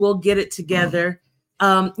we'll get it together.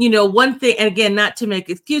 One thing, and again, not to make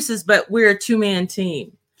excuses, but we're a 2-man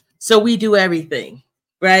team. So we do everything,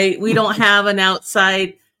 right? We don't have an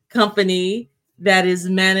outside company that is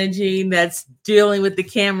managing, that's dealing with the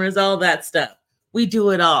cameras, all that stuff. We do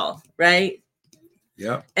it all, right?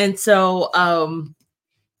 Yeah. And so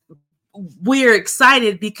we're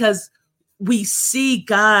excited because we see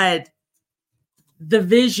God, the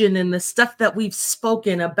vision and the stuff that we've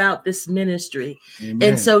spoken about this ministry. Amen.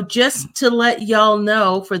 And so just to let y'all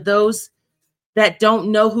know, for those that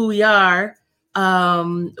don't know who we are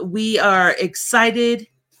excited.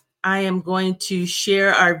 I am going to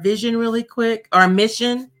share our vision really quick, our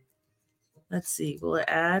mission. Let's see, will it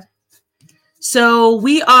add? So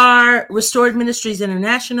we are Restored Ministries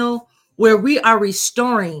International, where we are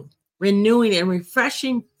restoring, renewing, and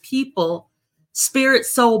refreshing people, spirit,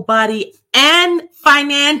 soul, body, and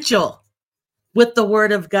financial with the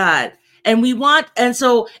word of God. And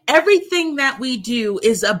so everything that we do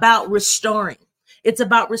is about restoring. It's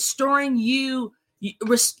about restoring you,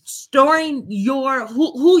 restoring your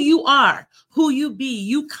who you are, who you be,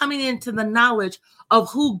 you coming into the knowledge of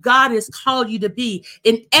who God has called you to be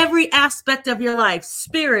in every aspect of your life,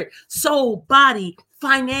 spirit, soul, body,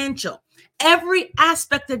 financial. Every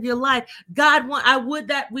aspect of your life, I would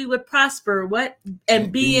that we would prosper,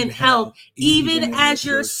 and be in health, even as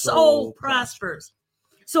your soul prospers.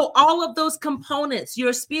 So all of those components,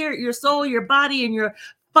 your spirit, your soul, your body, and your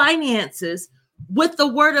finances, with the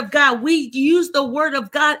word of God, we use the word of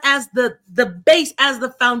God as the base, as the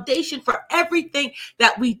foundation for everything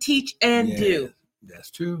that we teach and do. That's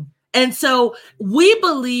true. And so we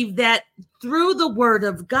believe that through the word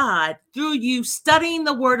of God, through you studying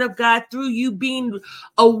the word of God, through you being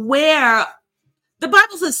aware, the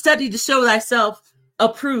Bible says, study to show thyself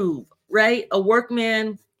approved, right? A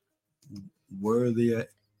workman worthy.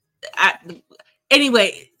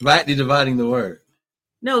 Anyway. Rightly dividing the word.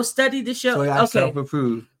 No, study to show. So thyself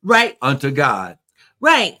approved. Right. Unto God.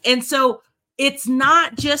 Right. And so it's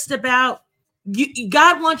not just about you.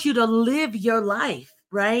 God wants you to live your life,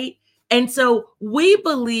 right? And so we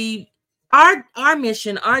believe our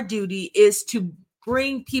mission, our duty is to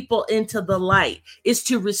bring people into the light, is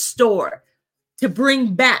to restore, to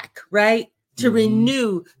bring back, right? To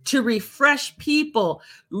renew, to refresh people,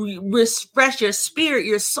 refresh your spirit,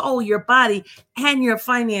 your soul, your body, and your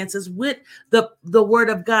finances with the word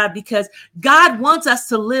of God, because God wants us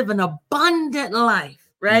to live an abundant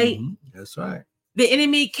life, right? That's right. The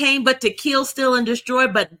enemy came but to kill, steal, and destroy,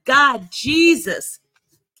 but God, Jesus,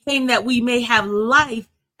 came that we may have life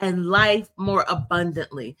and life more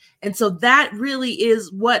abundantly. And so that really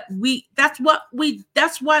is that's why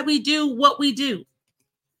we do what we do.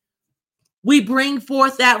 We bring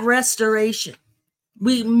forth that restoration.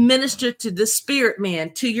 We minister to the spirit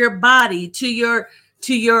man, to your body, to your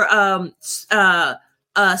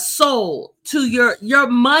soul, to your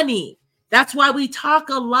money. That's why we talk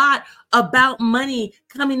a lot about money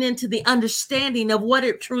coming into the understanding of what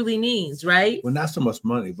it truly means, right? Well, not so much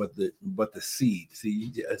money, but the seed.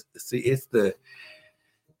 It's the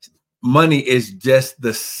money is just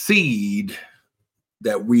the seed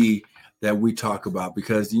that we talk about,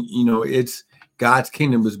 because it's God's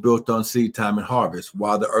kingdom is built on seed time and harvest.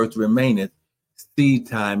 While the earth remaineth, seed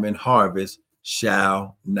time and harvest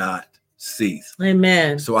shall not cease.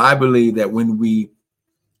 Amen. So I believe that when we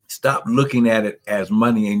stop looking at it as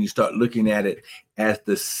money and you start looking at it as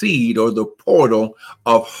the seed or the portal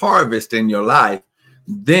of harvest in your life,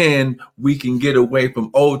 then we can get away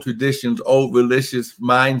from old traditions, old religious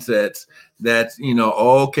mindsets. That's,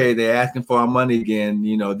 okay, they're asking for our money again.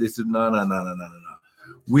 This is no.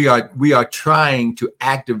 We are trying to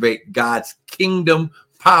activate God's kingdom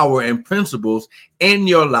power and principles in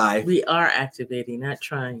your life. We are activating, not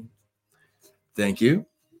trying. Thank you.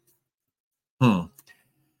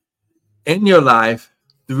 In your life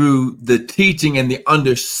through the teaching and the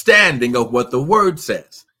understanding of what the word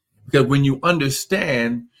says. Because when you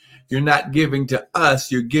understand, you're not giving to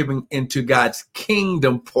us, you're giving into God's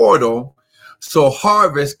kingdom portal, so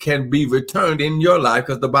harvest can be returned in your life.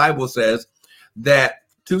 Because the Bible says that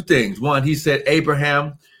two things. One, he said,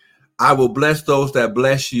 Abraham, I will bless those that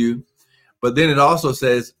bless you. But then it also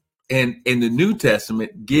says in the New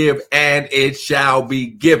Testament, give and it shall be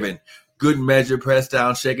given. Good measure, pressed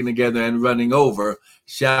down, shaken together, and running over,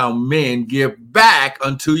 shall men give back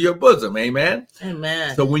unto your bosom. Amen.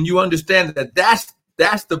 Amen. So when you understand that that's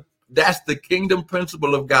the kingdom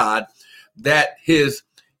principle of God, that his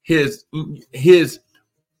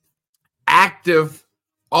active,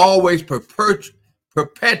 always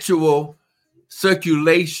perpetual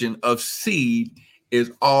circulation of seed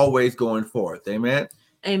is always going forth. Amen.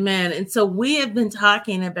 Amen. And so we have been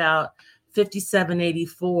talking about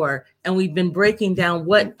 5784, and we've been breaking down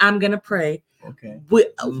what I'm going to pray. Okay.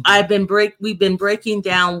 We've been breaking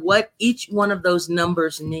down what each one of those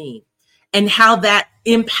numbers mean and how that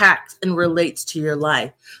impacts and relates to your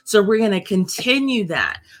life. So we're going to continue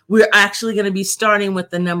that. We're actually going to be starting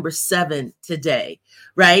with the number 7 today,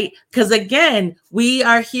 right? Because again, we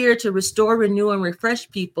are here to restore, renew, and refresh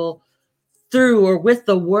people through or with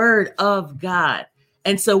the word of God.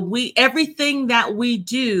 And so everything that we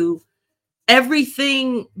do,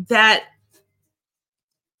 everything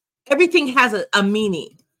has a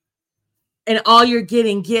meaning. And all you're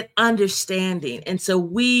get understanding. And so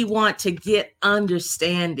we want to get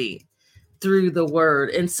understanding through the word.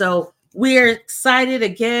 And so we're excited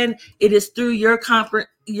again. It is through your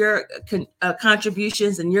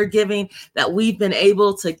contributions and your giving that we've been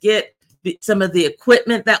able to get some of the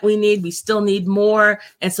equipment that we need. We still need more.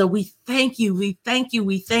 And so we thank you. We thank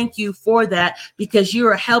you for that, because you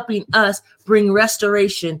are helping us bring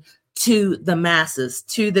restoration to the masses,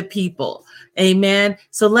 to the people. Amen.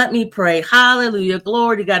 So let me pray. Hallelujah.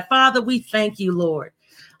 Glory to God. Father, we thank you, Lord.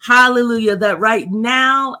 Hallelujah. That right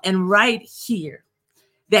now and right here,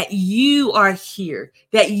 that you are here,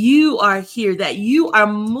 that you are here, that you are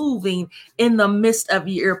moving in the midst of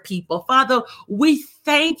your people. Father, we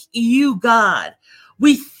thank you, God.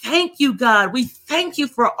 We thank you, God. We thank you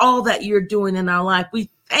for all that you're doing in our life. We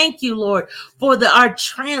thank you, Lord, for our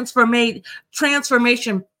transformation,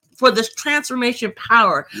 for this transformation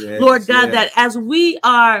power. Yes, Lord God, yes, that as we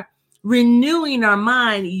are renewing our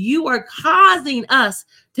mind, you are causing us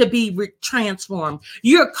to be transformed.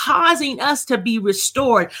 You're causing us to be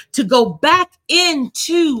restored, to go back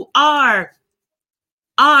into our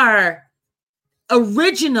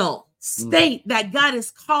original state that God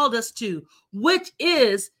has called us to, which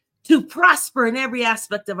is to prosper in every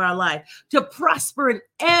aspect of our life, to prosper in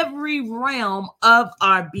every realm of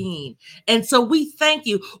our being. And so we thank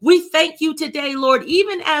you. We thank you today, Lord,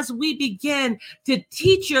 even as we begin to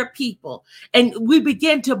teach your people and we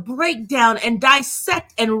begin to break down and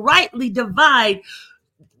dissect and rightly divide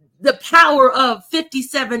the power of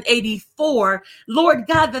 5784, Lord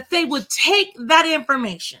God, that they would take that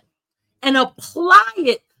information and apply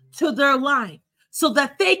it to their life, so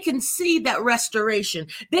that they can see that restoration.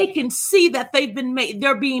 They can see that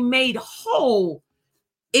they're being made whole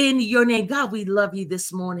in your name. God, we love you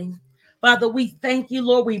this morning. Father, we thank you,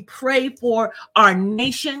 Lord. We pray for our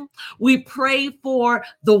nation. We pray for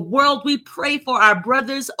the world. We pray for our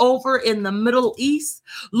brothers over in the Middle East.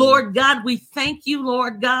 Lord God, we thank you,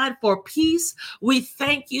 Lord God, for peace. We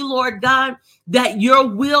thank you, Lord God, that your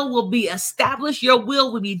will be established. Your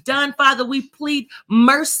will be done. Father, we plead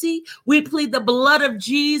mercy. We plead the blood of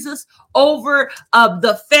Jesus over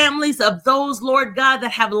the families of those, Lord God,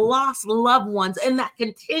 that have lost loved ones and that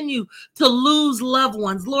continue to lose loved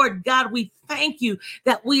ones. Lord God, we thank you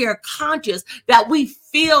that we are conscious, that we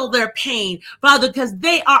feel their pain, Father, because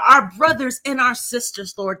they are our brothers and our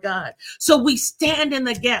sisters, Lord God. So we stand in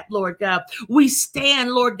the gap, Lord God. We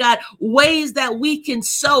stand, Lord God, ways that we can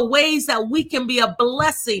sow, ways that we can be a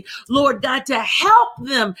blessing, Lord God, to help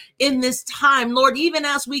them in this time, Lord, even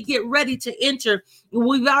as we get ready to enter.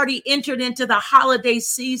 We've already entered into the holiday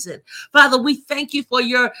season. Father, we thank you for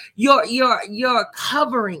your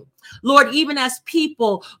covering. Lord, even as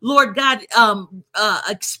people, Lord God,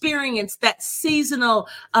 experience that seasonal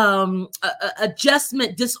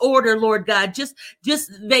adjustment disorder, Lord God, just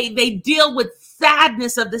they deal with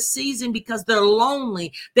sadness of the season because they're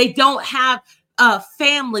lonely. They don't have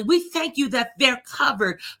family. We thank you that they're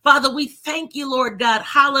covered. Father, we thank you, Lord God.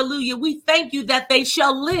 Hallelujah. We thank you that they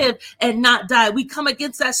shall live and not die. We come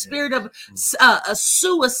against that spirit of a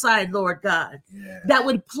suicide, Lord God, that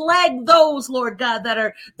would plague those, Lord God, that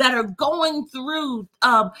are going through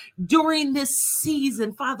during this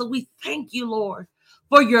season. Father, we thank you, Lord,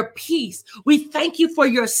 for your peace. We thank you for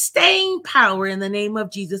your staying power in the name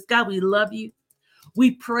of Jesus. God, we love you. We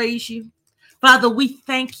praise you. Father, we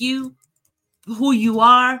thank you who you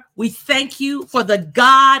are. We thank you for the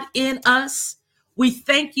God in us. We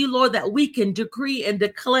thank you, Lord, that we can decree and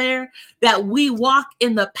declare that we walk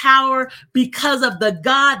in the power because of the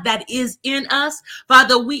God that is in us.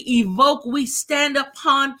 Father, we stand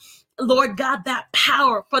upon, Lord God, that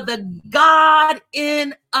power for the God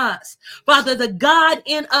in us. Father, the God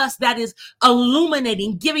in us that is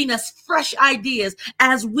illuminating, giving us fresh ideas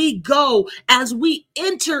as we go, as we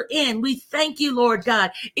enter in. We thank you, Lord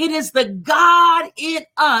God. It is the God in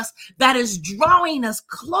us that is drawing us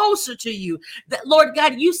closer to you. That, Lord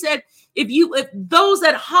God, you said, if those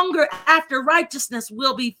that hunger after righteousness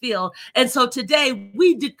will be filled. And so today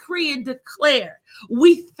we decree and declare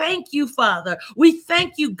We thank you, Father. We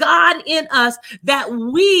thank you, God, in us, that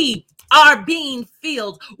we are being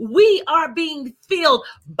filled. We are being filled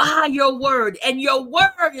by your word, and your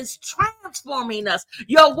word is transforming us.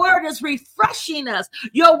 Your word is refreshing us.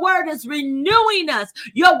 Your word is renewing us.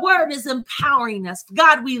 Your word is empowering us.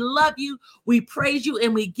 God, we love you. We praise you,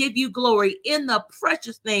 and we give you glory. In the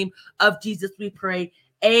precious name of Jesus, we pray.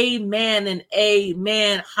 Amen and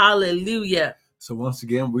amen. Hallelujah. So once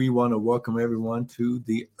again, we want to welcome everyone to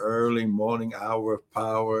the early morning hour of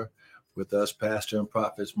power with us, Pastor and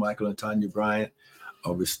Prophets Michael and Tanya Bryant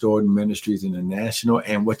of Restored Ministries International.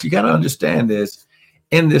 And what you got to understand is,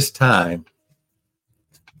 in this time,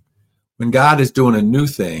 when God is doing a new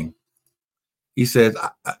thing, he says,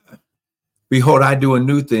 behold, I do a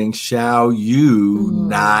new thing. Shall you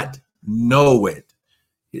not know it?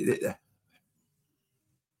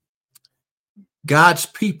 God's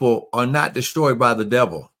people are not destroyed by the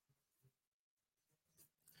devil.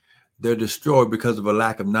 They're destroyed because of a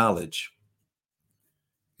lack of knowledge.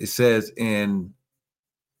 It says in,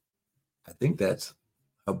 I think that's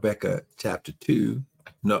Habakkuk chapter 2.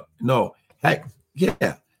 Habakkuk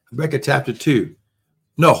chapter 2.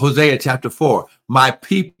 No, Hosea chapter 4. My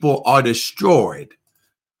people are destroyed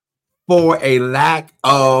for a lack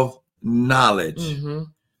of knowledge.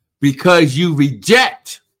 Because you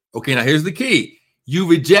reject. Okay, now here's the key. You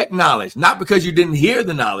reject knowledge, not because you didn't hear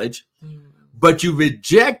the knowledge, but you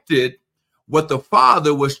rejected what the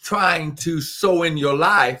Father was trying to sow in your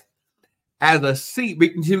life as a seed,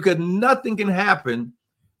 because nothing can happen.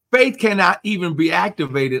 Faith cannot even be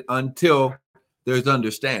activated until there's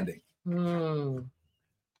understanding. I'm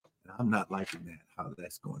not liking that, how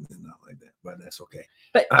that's going in, not like that, but that's okay.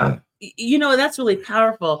 But that's really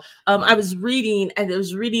powerful. I was reading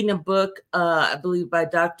a book, I believe by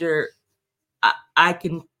Dr.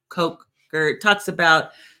 Eichen Coker. It talks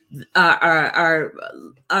about our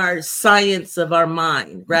science of our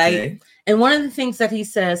mind, right? Okay. And one of the things that he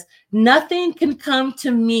says, nothing can come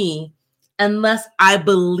to me unless I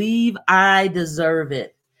believe I deserve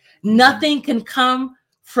it. Nothing can come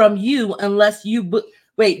from you unless you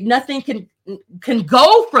nothing can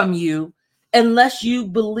go from you unless you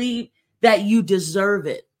believe that you deserve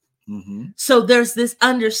it. So there's this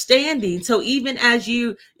understanding. So even as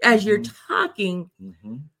you're talking,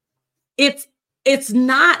 it's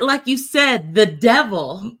not, like you said, the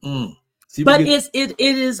devil, but it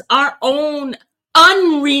is our own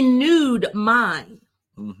unrenewed mind,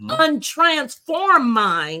 untransformed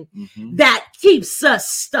mind that keeps us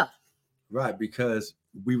stuck. Right, because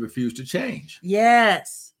we refuse to change.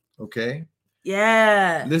 Yes. Okay.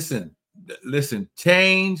 Yeah. Listen,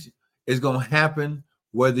 change is going to happen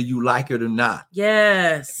whether you like it or not.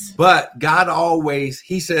 Yes. But God always,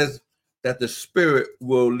 he says that the Spirit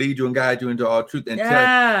will lead you and guide you into all truth. And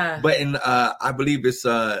tell. But in I believe it's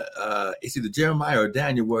either Jeremiah or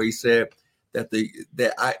Daniel where he said that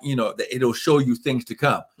that it'll show you things to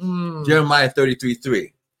come. Jeremiah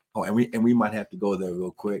 33:3. Oh, and we might have to go there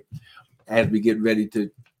real quick as we get ready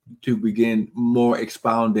to begin more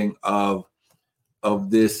expounding of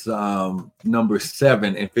this number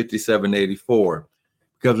 7 in 5784.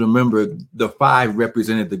 Because remember, the 5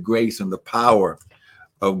 represented the grace and the power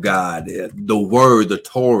of God, the word, the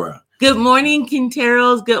Torah. Good morning,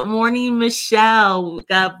 Quinteros. Good morning, Michelle.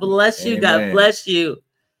 God bless you. Amen. God bless you.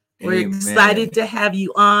 We're excited to have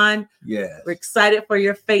you on. Yes. We're excited for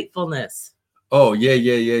your faithfulness. Oh, yeah.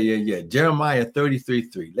 Jeremiah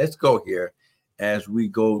 33:3. Let's go here as we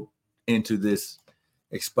go into this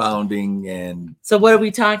expounding. And so what are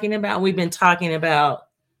we talking about? We've been talking about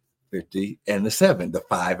 50 and the 7, the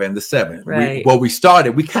 5 and the 7. Right. We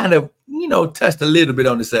started, we kind of, touched a little bit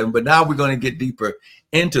on the 7, but now we're going to get deeper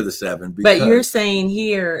into the 7. But you're saying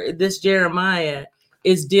here, this Jeremiah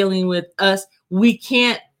is dealing with us. We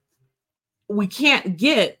can't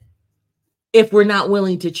get if we're not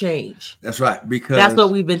willing to change. That's right. Because that's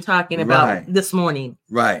what we've been talking about this morning.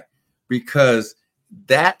 Right. Because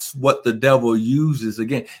that's what the devil uses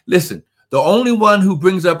again. Listen, the only one who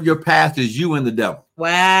brings up your past is you and the devil.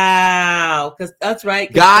 Wow. Because that's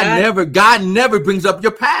right. God never brings up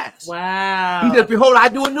your past. Wow. He says, behold, I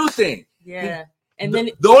do a new thing. Yeah. And then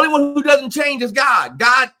the only one who doesn't change is God.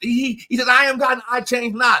 God, he says, I am God and I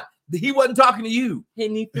change not. He wasn't talking to you.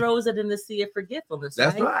 And he throws it in the sea of forgetfulness.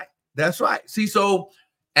 That's right. That's right. See,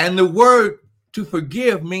 and the word to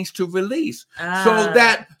forgive means to release. So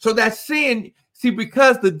that sin, see,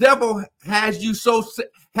 because the devil has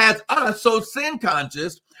us so sin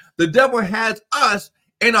conscious, the devil has us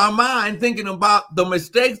in our mind thinking about the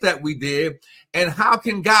mistakes that we did and how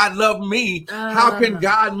can God love me? How can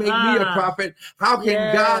God make me a prophet? How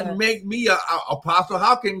can God make me an apostle?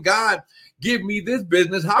 How can God give me this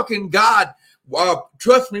business? How can God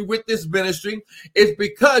trust me with this ministry? It's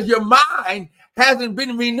because your mind hasn't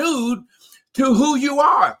been renewed to who you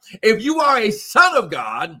are. If you are a son of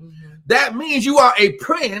God, that means you are a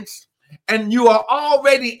prince and you are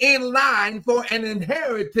already in line for an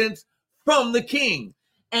inheritance from the king.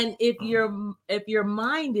 And if your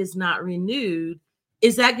mind is not renewed,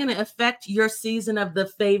 is that going to affect your season of the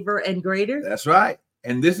favor and greater? That's right.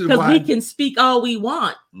 And this is because why we can speak all we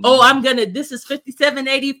want. Oh, this is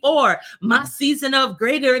 5784, my season of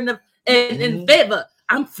greater in favor.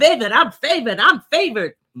 I'm favored.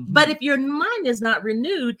 But if your mind is not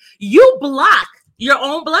renewed, you block your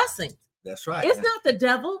own blessing. That's right. It's not the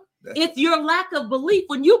devil. It's your lack of belief.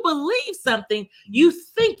 When you believe something, you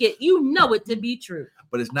think it, you know it to be true.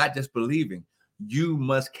 But it's not just believing. You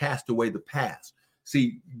must cast away the past.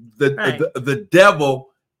 See, the devil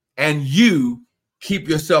and you keep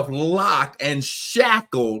yourself locked and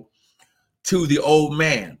shackled to the old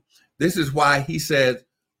man. This is why he says,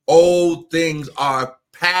 old things are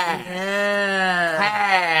past. Yeah.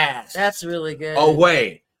 Past. That's really good.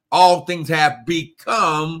 Away. All things have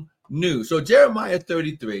become new. So Jeremiah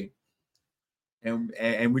 33, and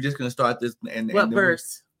we're just going to start this. What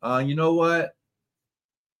verse? You know what?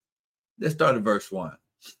 Let's start at verse 1.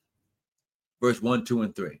 Verse 1, 2,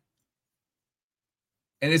 and 3.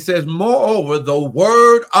 And it says, moreover, the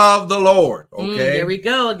word of the Lord. Okay. Here we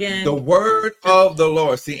go again. The word of the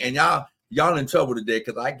Lord. See, and y'all in trouble today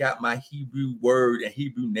because I got my Hebrew word and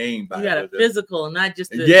Hebrew name by you got a physical, not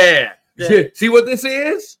just see what this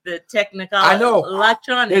is? The technical. I know.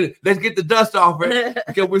 Electronic. Let's get the dust off it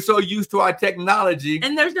because we're so used to our technology.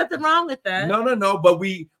 And there's nothing wrong with that. No. But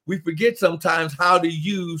we forget sometimes how to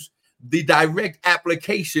use the direct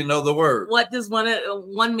application of the word. What does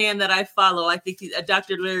one man that I follow, I think he's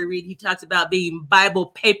Dr. Larry Reed, he talks about being Bible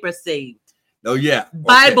paper saved. Oh, yeah.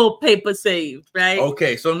 Bible paper saved, right?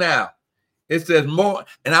 Okay, so now it says more,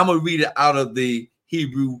 and I'm going to read it out of the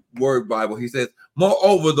Hebrew Word Bible. He says,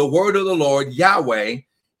 moreover, the word of the Lord, Yahweh,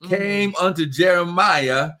 came unto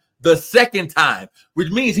Jeremiah the second time, which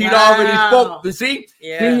means he'd already spoke. You see?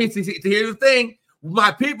 Yeah. See, here's the thing.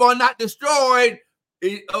 My people are not destroyed.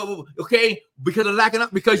 Okay,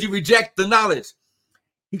 because you reject the knowledge.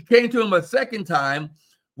 He came to him a second time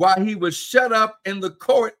while he was shut up in the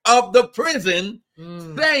court of the prison,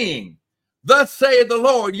 saying, thus saith the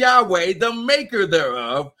Lord Yahweh, the maker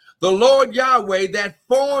thereof, the Lord Yahweh that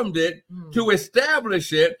formed it to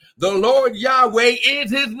establish it, the Lord Yahweh is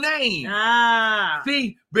his name.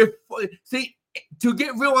 See, to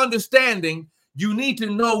get real understanding, you need to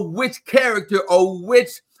know which character or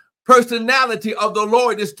which personality of the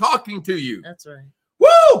Lord is talking to you. That's right.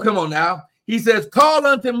 Woo! Come on now. He says, call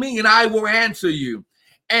unto me and I will answer you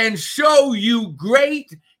and show you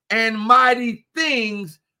great and mighty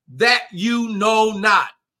things that you know not.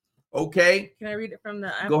 Okay. Can I read it from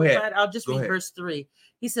the Go ahead. I'll just read verse 3.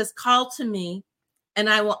 He says, call to me and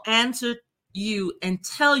I will answer you and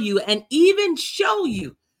tell you and even show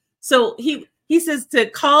you. So he says to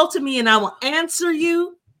call to me and I will answer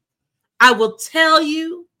you. I will tell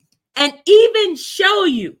you and even show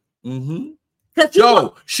you. Because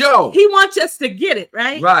he wants us to get it,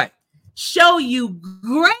 right? Right. Show you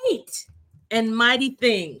great and mighty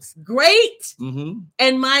things. Great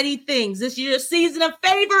and mighty things. This is your season of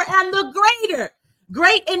favor and the greater.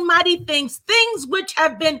 Great and mighty things. Things which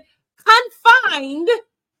have been confined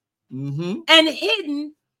and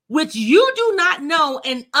hidden, which you do not know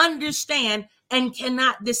and understand and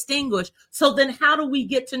cannot distinguish. So then how do we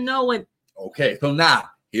get to know it? Okay, so now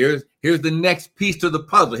here's the next piece to the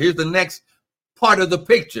puzzle. Here's the next part of the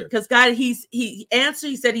picture. Because God, he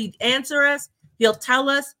said he'd answer us, he'll tell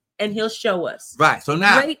us, and he'll show us. Right. So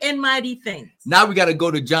now great and mighty things. Now we got to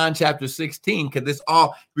go to John chapter 16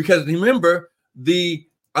 because remember,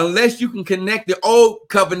 unless you can connect the old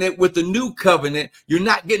covenant with the new covenant, you're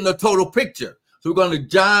not getting a total picture. So we're going to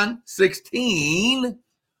John 16.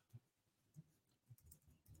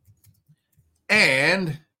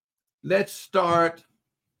 And let's start.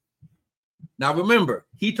 Now, remember,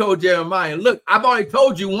 he told Jeremiah, look, I've already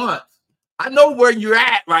told you once. I know where you're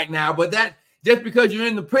at right now, but that just because you're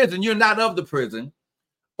in the prison, you're not of the prison.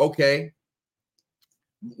 Okay.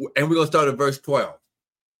 And we're going to start at verse 12.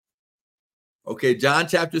 Okay, John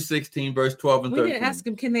chapter 16, verse 12 and 13. We didn't ask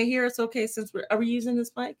him, can they hear us okay since are we using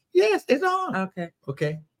this mic? Yes, it's on.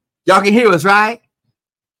 Okay. Y'all can hear us, right?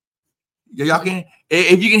 Y'all can,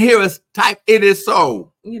 if you can hear us, type it is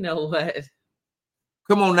so. You know what?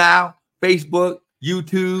 Come on now. Facebook,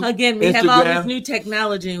 YouTube. Again, we Instagram. have all this new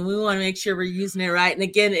technology and we want to make sure we're using it right. And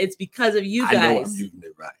again, it's because of you guys. I know I'm using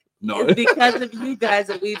it right. No. It's because of you guys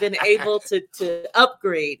that we've been able to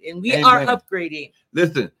upgrade, and we Amen. are upgrading.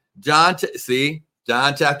 Listen, John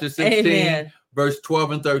chapter 16, Amen. verse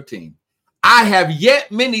 12 and 13. I have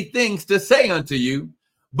yet many things to say unto you,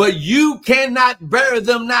 but you cannot bear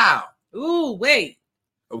them now. Ooh, wait.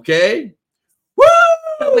 Okay? Woo!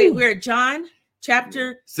 So wait, we're at John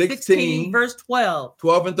chapter 16, verse 12.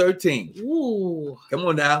 12 and 13. Ooh. Come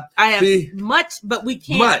on now. I have much, but we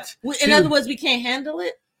can't. Much. In other words, we can't handle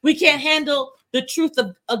it. We can't handle the truth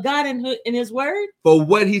of God in his word. For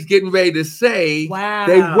what he's getting ready to say, wow.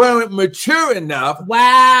 They weren't mature enough.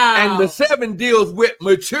 Wow. And the 7 deals with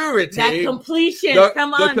maturity. That completion.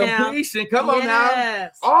 Come on now. Come on now.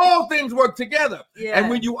 All things work together. Yeah. And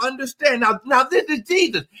when you understand, now this is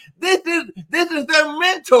Jesus. This is their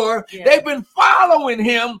mentor. Yeah. They've been following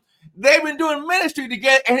him. They've been doing ministry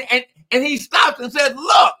together. And he stops and says,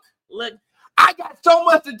 look. I got so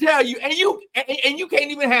much to tell you, and you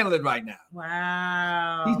can't even handle it right now.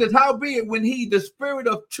 Wow. He says, howbeit when he, the spirit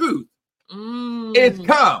of truth, is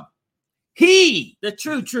come, he, the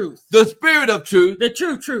true truth, the spirit of truth, the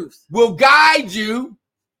true truth, will guide you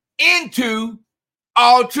into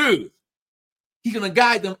all truth. He's going to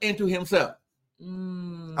guide them into himself.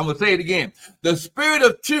 I'm going to say it again. The spirit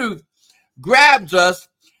of truth grabs us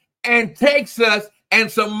and takes us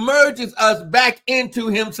and submerges us back into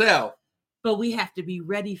himself. But we have to be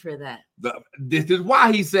ready for that. This is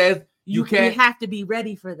why he says you can't. You have to be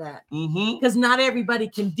ready for that. Because not everybody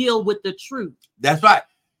can deal with the truth. That's right.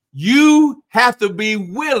 You have to be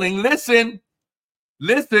willing, listen,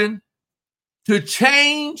 to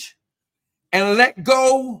change and let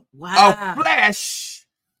go of flesh.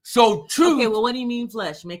 So truth. Okay, well, what do you mean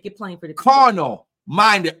flesh? Make it plain for the carnal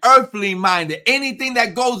minded, earthly minded, anything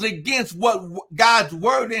that goes against what God's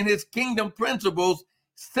word and his kingdom principles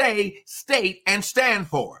say, state, and stand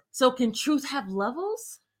for. So can truth have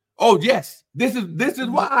levels? Oh, yes. This is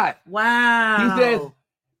why. Wow. He says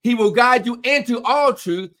he will guide you into all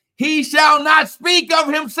truth. He shall not speak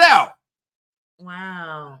of himself.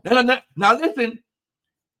 Wow. Now listen,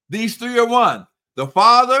 these 3 are one. The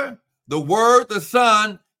Father, the Word, the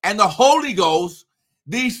Son, and the Holy Ghost.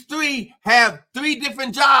 These 3 have 3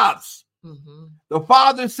 different jobs. The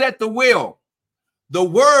Father set the will. The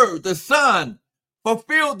Word, the Son,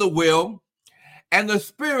 fulfilled the will, and the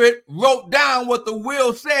Spirit wrote down what the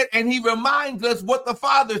will said, and he reminds us what the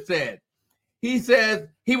Father said. He says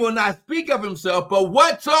he will not speak of himself, but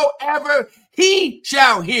whatsoever he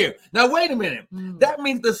shall hear. Now, wait a minute. That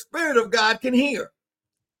means the Spirit of God can hear.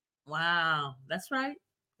 Wow. That's right.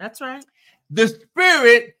 That's right. The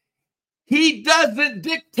Spirit, he doesn't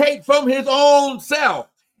dictate from his own self.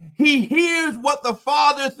 He hears what the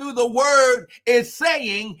Father through the Word is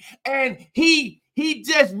saying, and he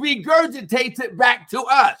just regurgitates it back to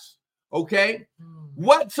us. Okay?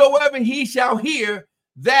 Whatsoever he shall hear,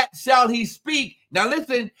 that shall he speak. Now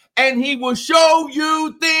listen, and he will show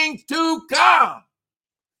you things to come.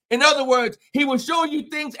 In other words, he will show you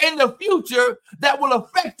things in the future that will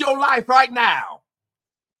affect your life right now.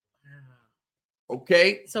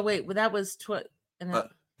 Okay? So wait, well, that was 12.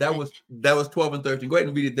 That was 12 and 13. Go ahead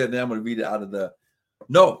and read it there. Then I'm going to read it out of the.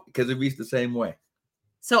 No, because it reads the same way.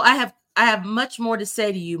 So I have much more to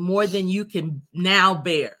say to you, more than you can now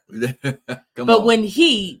bear. But when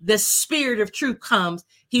he, the Spirit of truth, comes,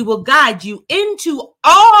 he will guide you into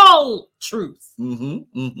all truth.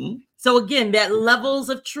 So again, that levels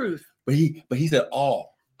of truth. But he said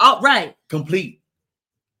all. All right. Complete.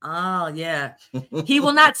 Oh, yeah. He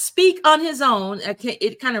will not speak on his own.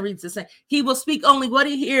 It kind of reads the same. He will speak only what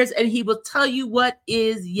he hears, and he will tell you what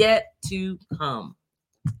is yet to come.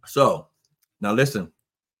 So, now listen.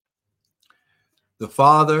 The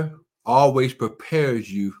Father always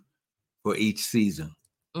prepares you for each season.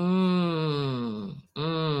 Okay.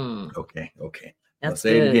 I'll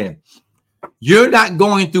say it again. You're not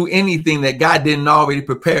going through anything that God didn't already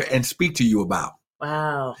prepare and speak to you about.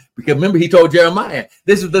 Wow. Because remember, he told Jeremiah,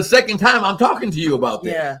 this is the second time I'm talking to you about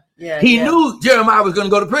this. He knew Jeremiah was going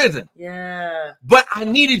to go to prison. But I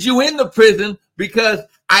needed you in the prison because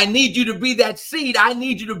I need you to be that seed. I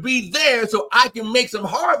need you to be there so I can make some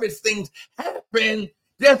harvest things happen.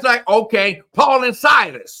 Just like, okay, Paul and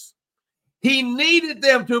Silas. He needed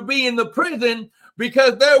them to be in the prison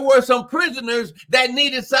because there were some prisoners that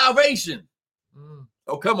needed salvation.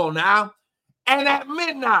 Oh, come on now. And at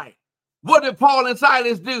midnight, what did Paul and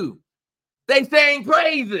Silas do? They sang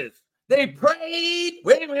praises. They prayed.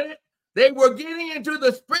 Wait a minute. They were getting into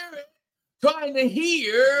the Spirit, trying to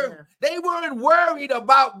hear. They weren't worried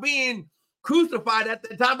about being crucified at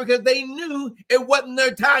that time because they knew it wasn't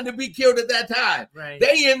their time to be killed at that time. Right.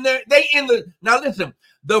 Now listen,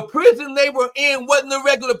 the prison they were in wasn't a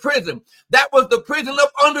regular prison. That was the prison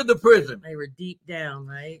up under the prison. They were deep down,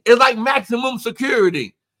 right? It's like maximum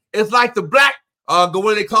security. It's like the black, what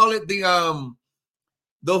do they call it?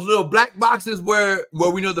 Those little black boxes where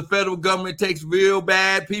we know the federal government takes real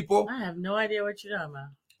bad people. I have no idea what you're talking about.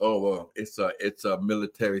 Oh, well, it's a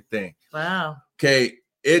military thing. Wow. Okay,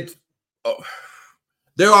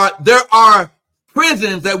 there are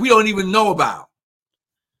prisons that we don't even know about,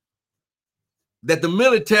 that the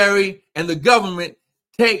military and the government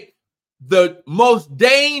take the most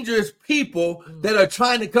dangerous people that are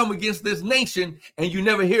trying to come against this nation, and you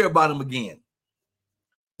never hear about them again.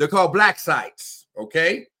 They're called black sites,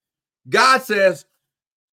 okay? God says,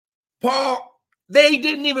 Paul, they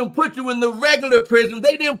didn't even put you in the regular prison.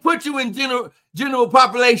 They didn't put you in general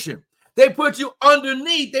population. They put you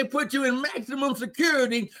underneath. They put you in maximum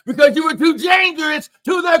security because you were too dangerous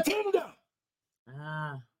to their kingdom.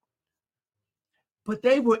 But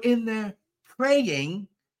they were in there praying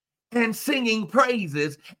and singing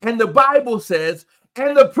praises. And the Bible says,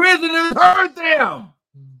 and the prisoners heard them.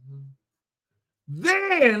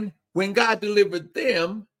 Then, when God delivered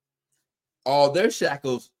them, all their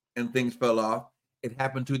shackles and things fell off. It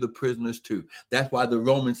happened to the prisoners too. That's why the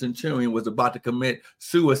Roman centurion was about to commit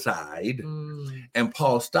suicide. And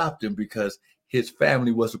Paul stopped him because his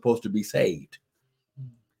family was supposed to be saved.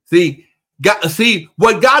 See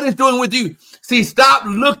what God is doing with you. See, stop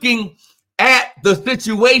looking at the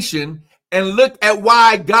situation and look at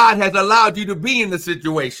why God has allowed you to be in the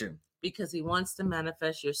situation. Because he wants to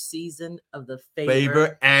manifest your season of the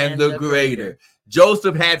favor and the greater.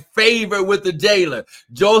 Joseph had favor with the jailer.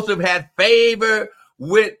 Joseph had favor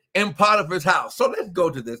in Potiphar's house. So let's go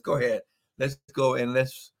to this. Go ahead. Let's go and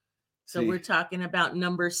let's see. We're talking about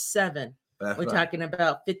number 7. We're talking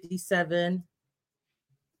about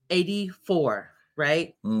 5784,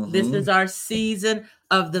 right? This is our season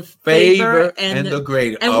of the favor and the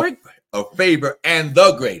greater. And of favor and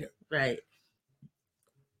the greater. Right.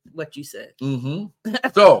 What you said.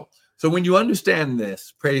 So when you understand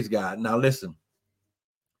this, praise God. Now listen,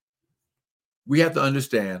 we have to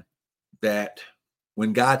understand that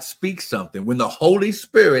when God speaks something, when the Holy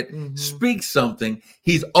Spirit speaks something,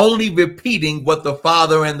 he's only repeating what the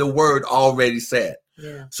Father and the Word already said.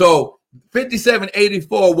 Yeah. So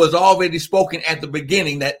 5784 was already spoken at the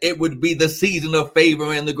beginning that it would be the season of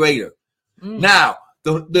favor and the greater. Now,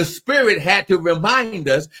 the Spirit had to remind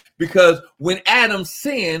us because when Adam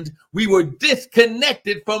sinned, we were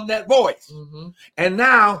disconnected from that voice. And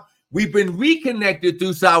now we've been reconnected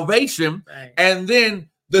through salvation. Right. And then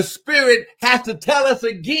the Spirit has to tell us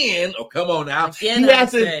again. Oh, come on now. He had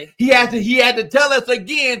to tell us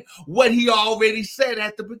again what he already said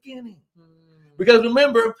at the beginning. Because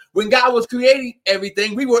remember, when God was creating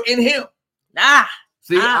everything, we were in him.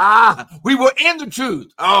 We were in the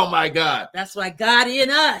truth. Oh my God. That's why God in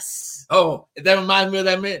us. Oh, that reminds me of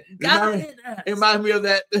that man. It reminds me of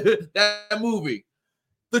that movie.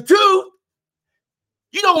 The truth.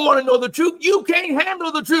 You don't want to know the truth. You can't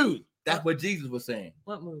handle the truth. That's what Jesus was saying.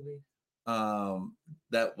 What movie?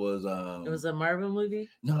 That was it was a Marvel movie?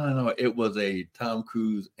 No. It was a Tom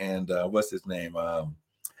Cruise and what's his name?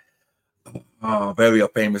 Very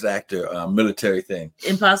famous actor, military thing.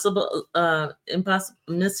 Mission Impossible? No,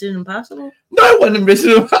 it wasn't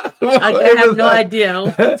Mission Impossible. I have no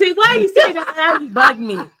idea. See, why are you saying that? You bug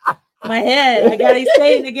me. My head. I gotta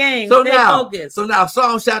stay in the game. Stay focused. So now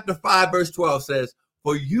Psalm chapter 5, verse 12 says,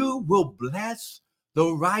 "For you will bless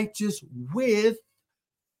the righteous with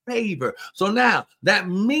favor." So now that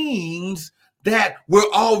means that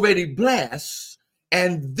we're already blessed,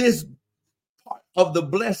 and this part of the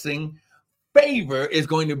blessing, favor, is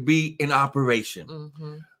going to be in operation.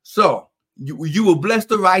 So you will bless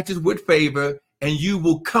the righteous with favor, and you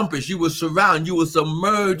will compass, you will surround, you will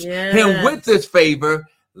submerge him with this favor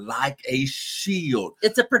like a shield.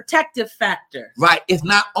 It's a protective factor. Right. It's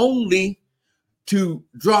not only to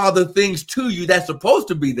draw the things to you that's supposed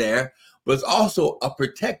to be there, but it's also a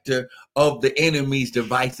protector of the enemy's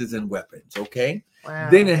devices and weapons. Okay. Wow.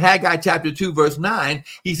 Then in Haggai chapter 2, verse 9,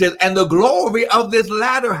 he says, "And the glory of this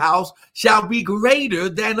latter house shall be greater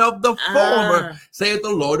than of the former, saith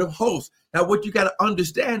the Lord of hosts." Now, what you got to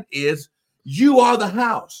understand is you are the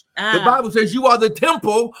house. The Bible says you are the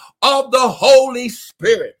temple of the Holy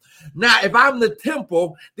Spirit. Now, if I'm the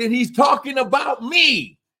temple, then he's talking about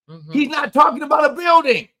me. He's not talking about a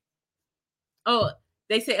building. Oh,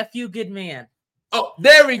 they say a few good men. Oh,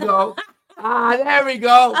 there we go. There we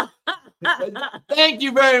go. Thank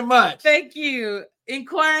you very much. Thank you.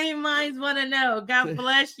 Inquiring minds want to know. God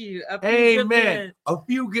bless you. Amen. A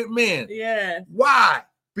few good men. Yeah. Why?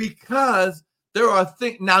 Because there are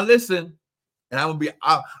things. Now listen, and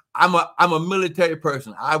I'm a military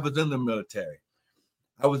person. I was in the military.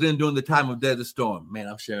 I was in during the time of Desert Storm. Man,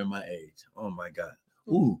 I'm sharing my age. Oh my God.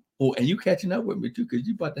 Ooh. Oh, and you catching up with me too, because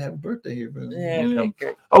you about to have a birthday here, bro. Yeah.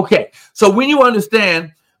 Okay. So when you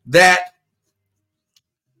understand that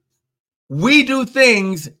we do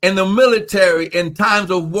things in the military in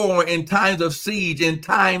times of war, in times of siege, in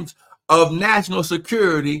times of national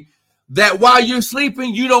security, that while you're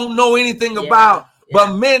sleeping, you don't know anything about.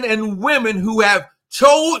 But men and women who have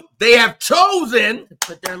chosen to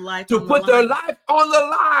put their life on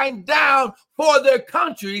the line down for their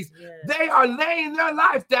countries. They are laying their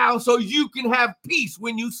life down so you can have peace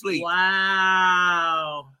when you sleep.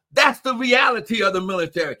 Wow. That's the reality of the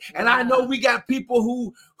military. And I know we got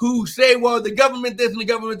people who say, well, the government this and the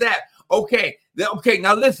government that. Okay,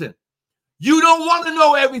 now listen. You don't want to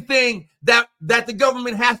know everything that the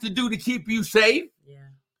government has to do to keep you safe. Yeah.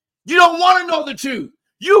 You don't want to know the truth.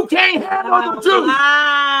 You can't handle the truth.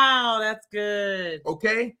 Wow, that's good.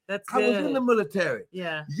 Okay? That's good. I was in the military.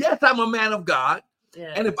 Yeah. Yes, I'm a man of God.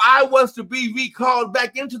 Yeah. And if I was to be recalled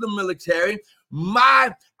back into the military,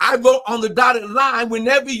 I wrote on the dotted line,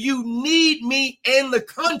 whenever you need me in the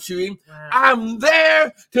country, I'm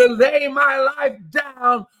there to lay my life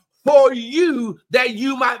down for you that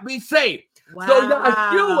you might be safe. Wow. So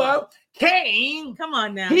Yeshua came. Come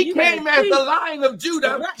on now. He came as the Lion of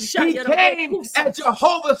Judah. He came as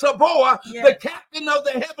Jehovah Sabaoth, the captain of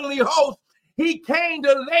the heavenly host. He came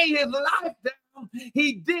to lay his life down.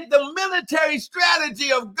 He did the military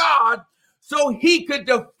strategy of God so he could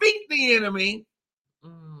defeat the enemy.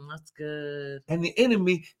 That's good. And the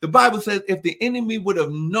enemy, the Bible says, if the enemy would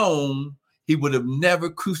have known, he would have never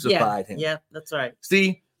crucified him. Yeah, that's right.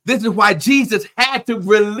 See, this is why Jesus had to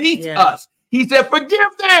release us. He said,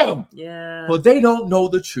 forgive them. Yeah. For they don't know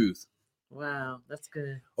the truth. Wow, that's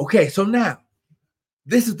good. Okay, so now,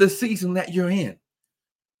 this is the season that you're in.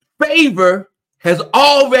 Favor has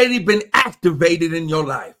already been activated in your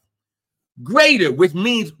life. Greater, which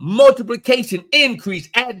means multiplication, increase,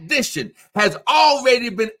 addition, has already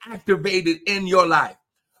been activated in your life.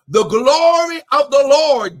 The glory of the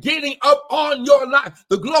Lord getting up on your life.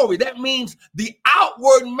 The glory, that means the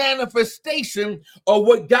outward manifestation of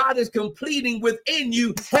what God is completing within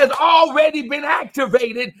you has already been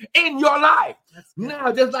activated in your life.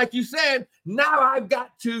 Now, just like you said, now I've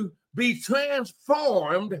got to be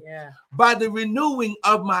transformed by the renewing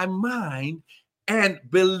of my mind and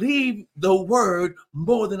believe the word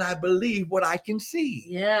more than I believe what I can see.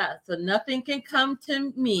 Yeah, so nothing can come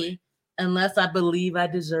to me unless I believe I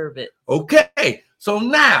deserve it. Okay, so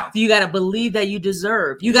now. You got to believe that you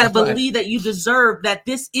deserve. You got to believe that you deserve, that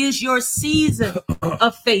this is your season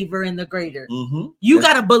of favor in the greater. Mm-hmm. You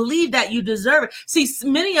got to believe that you deserve it. See,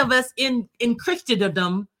 many of us in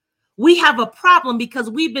Christendom, we have a problem because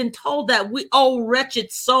we've been told that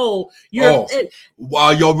wretched soul, your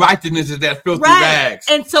righteousness is that filthy rags.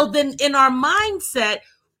 And so then in our mindset,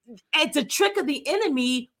 it's a trick of the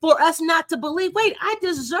enemy for us not to believe, wait, I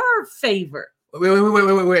deserve favor.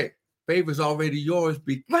 Wait. Favor's already yours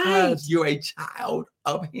because you're a child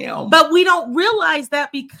of him. But we don't realize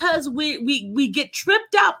that because we get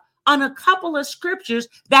tripped up on a couple of scriptures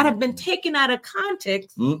that have been taken out of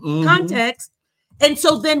context. And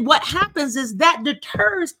so then what happens is that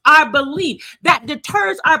deters our belief. That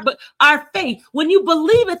deters our faith. When you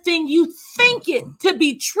believe a thing, you think it to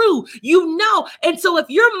be true. You know. And so if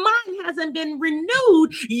your mind hasn't been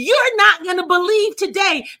renewed, you're not going to believe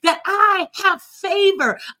today that I have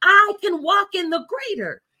favor. I can walk in the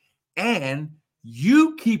greater. And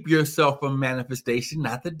you keep yourself from manifestation,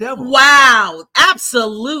 not the devil. Wow.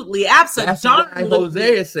 Absolutely. Absolutely. That's why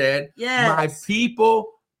Hosea said, my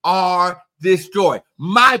people are destroyed.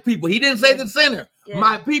 My people. He didn't say the sinner.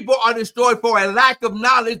 My people are destroyed for a lack of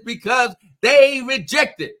knowledge because they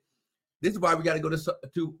rejected. This is why we got to go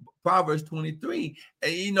to Proverbs 23.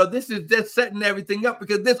 And this is just setting everything up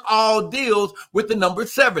because this all deals with the number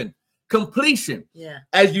 7. Completion.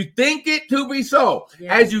 As you think it to be so,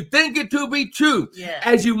 as you think it to be true,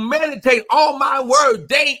 as you meditate on my word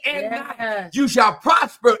day and night, you shall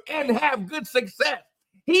prosper and have good success.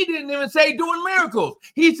 He didn't even say doing miracles.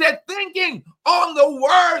 He said thinking on the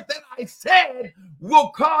word that I said will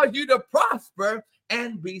cause you to prosper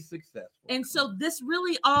and be successful. And so this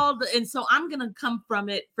really and so I'm going to come from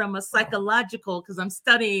it from a psychological, because I'm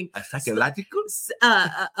studying A psychological?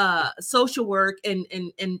 social work and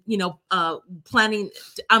planning.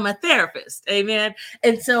 I'm a therapist. Amen.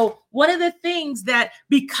 And so one of the things that,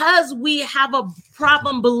 because we have a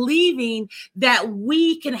problem believing that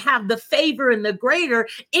we can have the favor and the greater,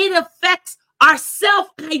 it affects our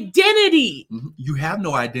self-identity. You have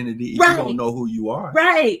no identity if Right. you don't know who you are.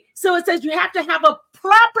 Right. So it says you have to have a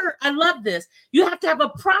proper, I love this. You have to have a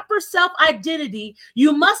proper self-identity.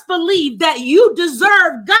 You must believe that you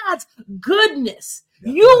deserve God's goodness.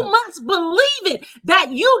 Yeah. You must believe it,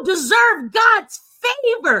 that you deserve God's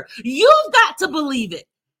favor. You've got to believe it.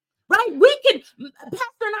 Right? Pastor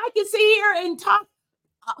and I can sit here and talk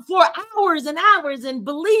for hours and hours, and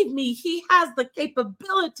believe me, he has the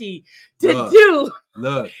capability to do.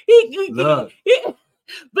 Look.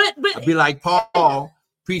 But I'd be like Paul,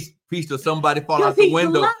 priest till somebody fall out because the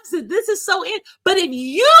window. He loves it. This is so But if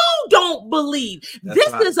you don't believe, That's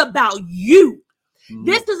this right. is about you. Mhm.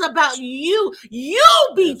 This is about you. You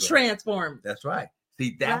be That's right. transformed. That's right.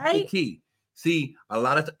 See, that's the Right? key. See, a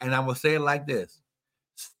lot of and I'm gonna say it like this: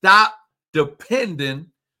 stop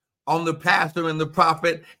depending on the pastor and the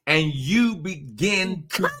prophet, and you begin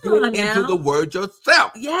to Come on get into now. the word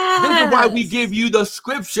yourself. Yes. This is why we give you the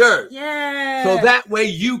scriptures. Yes. So that way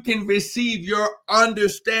you can receive your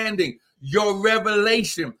understanding, your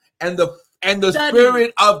revelation, and the Study.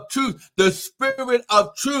 spirit of truth. The spirit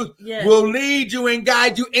of truth Yes. will lead you and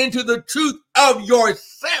guide you into the truth of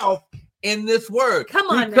yourself in this word. Come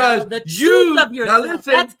on because now. The you, truth of yourself. Now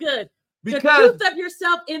listen, That's good. The because truth of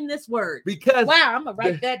yourself in this word. because Wow, I'm gonna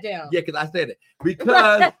write that down. yeah, because I said it.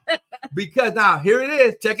 Because now here it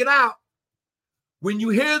is. Check it out. When you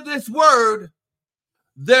hear this word,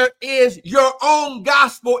 there is your own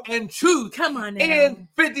gospel and truth. Come on now. In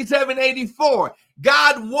 5784,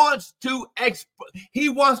 God wants to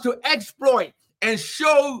exploit and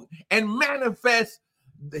show and manifest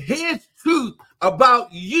his truth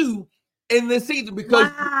about you in this season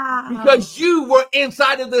because you were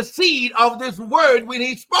inside of the seed of this word when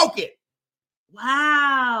he spoke it.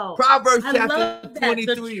 Wow. Proverbs I chapter love that. 23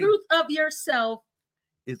 The truth of yourself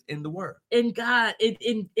is in the word. in God,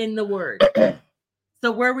 in the word.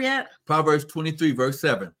 So where are we at? Proverbs 23 verse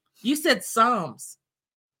 7. You said Psalms.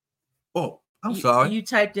 Oh, I'm sorry. You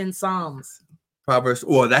typed in Psalms. Proverbs,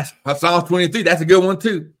 that's Psalm 23. That's a good one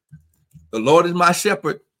too. The Lord is my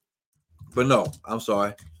shepherd. But no, I'm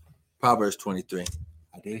sorry. Proverbs 23.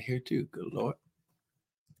 I did it here too. Good Lord.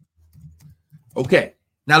 Okay.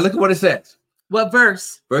 Now look at what it says. What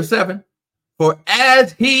verse? Verse 7. For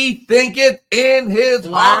as he thinketh in his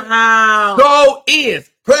heart, Wow. so is.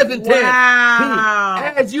 Present tense. Wow. He.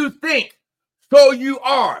 As you think, so you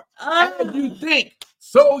are. As Oh. you think,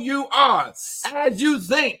 so you are. As you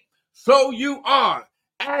think, so you are.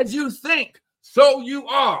 As you think, so you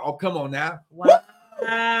are. Oh, come on now. Wow.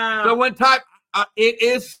 Someone type, it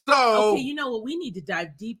is so. Okay, you know what? We need to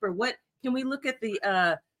dive deeper. What can we look at the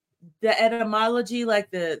etymology,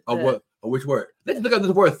 like the What? Which word? Let's look at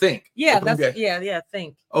the word think. Yeah, Okay. yeah.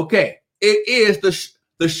 Think. Okay, it is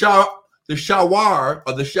the shawar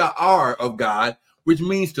or the sha'ar of God, which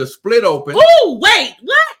means to split open. Oh, wait,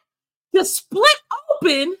 what? To split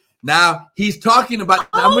open? Now he's talking about.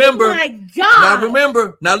 Now Oh remember. my God! Now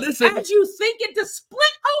remember. Now listen. As you think it to split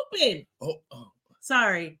open. Oh.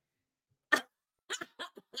 Sorry.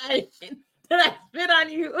 Did I spit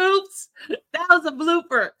on you? Oops. That was a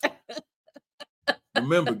blooper.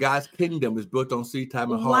 Remember, God's kingdom is built on seed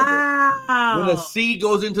time and harvest. Wow. When a seed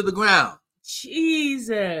goes into the ground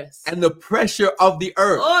Jesus. and the pressure of the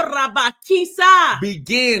earth Oh, Rabakisa.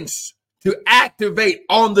 begins to activate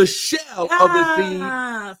on the shell of the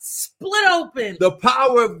seed, Split open. the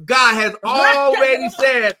power of God has already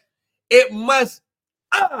said it must,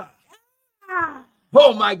 oh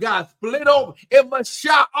my God, split open. It must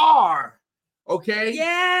sha'ar. Okay?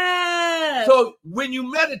 Yes. So when you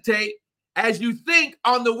meditate, as you think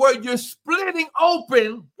on the word, you're splitting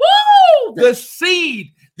open Woo! the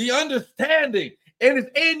seed, the understanding, and it's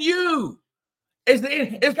in you. It's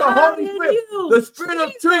the God Holy in Spirit. you. The Spirit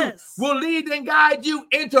of truth Jesus. will lead and guide you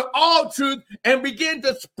into all truth and begin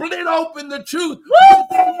to split open the truth.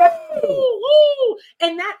 Woo! Woo!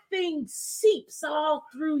 And that thing seeps all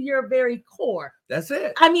through your very core. That's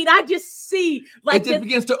it. I mean, I just see like It just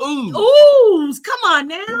begins to ooze. ooze. Come on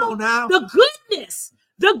now. Come on now. The goodness,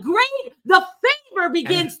 the favor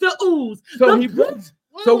begins to ooze. So The he broke.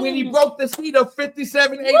 So when he broke the seed of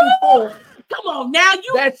 5784, Come on now,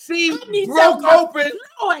 that seed I need broke something open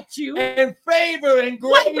slow at you. and favor and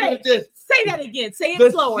grace. Wait. Just Say that again. Say the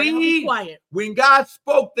it slower. I'll be seed, quiet. when God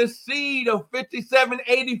spoke the seed of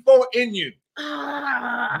 5784 in you,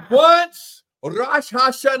 once Rosh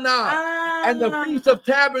Hashanah and the Feast of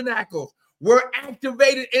Tabernacles were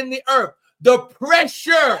activated in the earth, the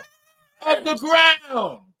pressure of the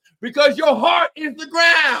ground, because your heart is the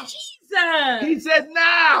ground. Jesus. He says,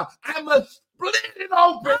 now I must split it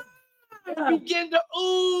open and begin to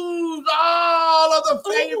ooze all of the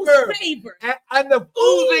favor. And the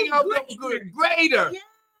oozing of the greater.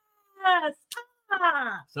 Yes.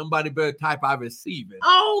 Somebody better type, I receive it.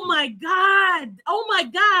 Oh my God. Oh my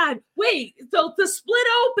God. Wait, so to split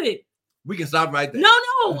open. We can stop right there.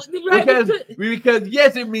 No. Right, because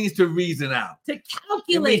yes, it means to reason out. To calculate.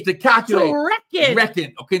 It means to calculate. To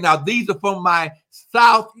reckon. Okay, now these are from my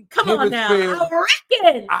South Come Hemisphere. on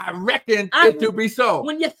now. I reckon it to be so.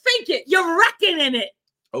 When you think it, you're reckoning it.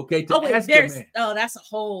 Okay, that's a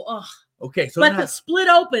whole. Okay, so but now, to split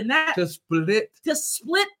open, to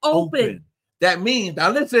split open. That means,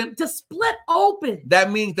 now listen. To split open.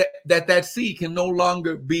 That means that seed can no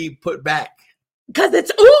longer be put back. Because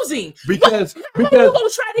it's oozing. Because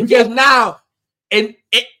now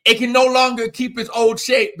it can no longer keep its old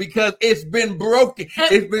shape because it's been broken.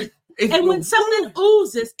 And when something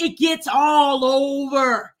oozes, it gets all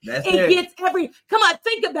over. It gets come on,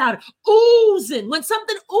 think about it. Oozing. When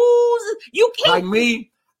something oozes, you can't. Like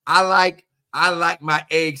me, I like my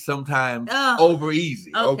eggs sometimes over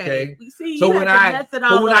easy. Okay. See, so when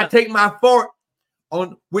I take my fork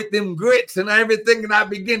on with them grits and everything, and I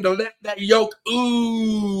begin to let that yolk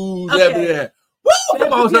ooze everywhere. Woo!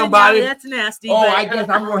 Come on, somebody. That's nasty. Oh, I guess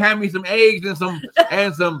I'm gonna have me some eggs and some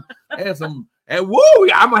and woo!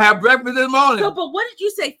 I'm gonna have breakfast this morning. So, but what did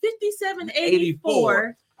you say?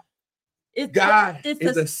 5784. It's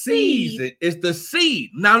the seed. It's the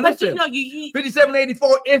seed. Now listen.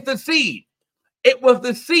 5784 is the seed. It was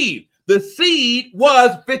the seed. The seed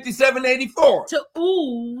was 5784. To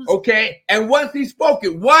ooze. Okay. And once he spoke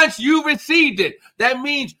it, once you received it, that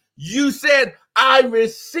means you said, I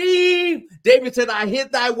receive. David said, I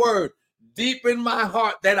hid thy word deep in my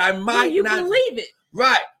heart that I might not believe it.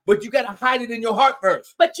 Right. But you got to hide it in your heart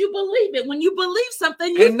first. But you believe it. When you believe something,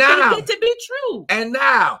 you think it to be true. And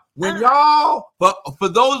now, when y'all, for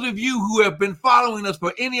those of you who have been following us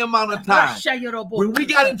for any amount of time, when we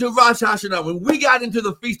got into Rosh Hashanah, when we got into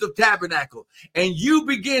the Feast of Tabernacle, and you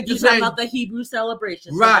begin to say about the Hebrew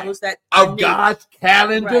celebration, right, of God's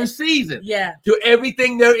calendar season. Yeah. To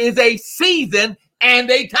everything, there is a season and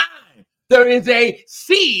a time. There is a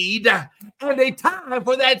seed and a time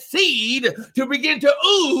for that seed to begin to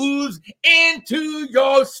ooze into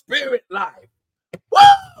your spirit life.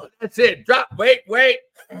 Woo! That's it. Wait. We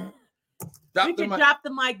could drop the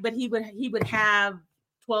mic, but he would have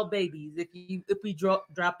 12 babies if we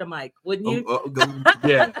dropped the mic, wouldn't you?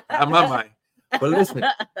 Yeah, I'm on mic. But listen,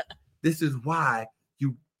 this is why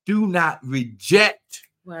you do not reject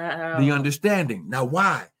the understanding. Now,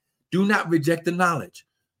 why? Do not reject the knowledge.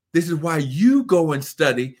 This is why you go and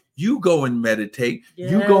study, you go and meditate,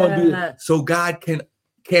 you go and do it, so God can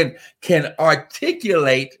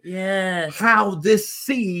articulate how this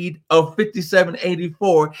seed of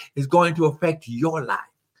 5784 is going to affect your life.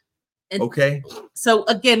 Okay. So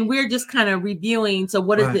again, we're just kind of reviewing. So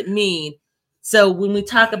what does it mean? So when we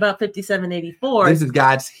talk about 5784, this is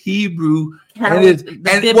God's Hebrew, and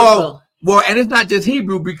it's not just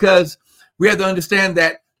Hebrew, because we have to understand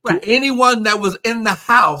that. Right. To anyone that was in the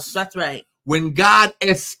house, that's right. When God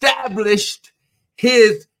established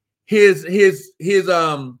his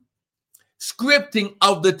scripting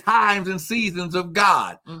of the times and seasons of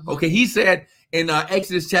God. Mm-hmm. Okay, he said in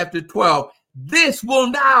Exodus chapter 12, this will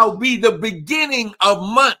now be the beginning of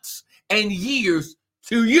months and years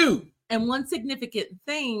to you. And one significant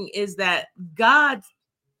thing is that God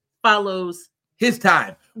follows his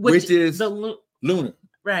time, which is the lunar.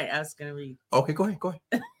 Right, I was going to read. Okay, go ahead.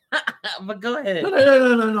 But go ahead.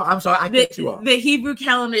 No. I'm sorry, I cut you off. The Hebrew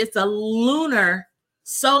calendar is a lunar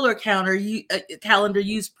solar calendar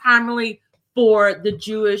used primarily for the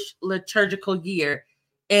Jewish liturgical year,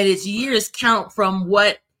 and its years count from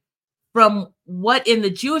what in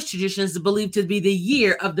the Jewish tradition is believed to be the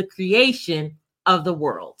year of the creation of the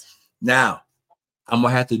world. Now, I'm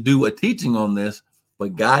gonna have to do a teaching on this,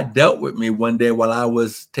 but God dealt with me one day while I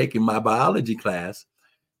was taking my biology class.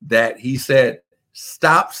 That he said,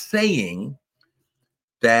 stop saying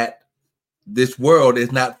that this world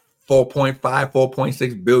is not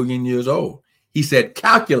 4.6 billion years old. He said,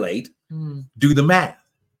 calculate, do the math.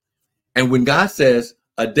 And when God says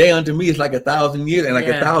a day unto me is like 1,000 years, and like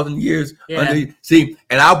 1,000 years unto you. See,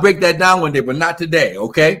 and I'll break that down one day, but not today,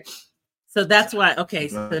 okay? So that's why, okay,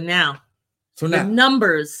 so now the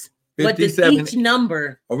numbers, what does each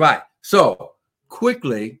number? All right, so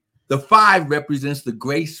quickly, the 5 represents the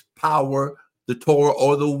grace, power, the Torah,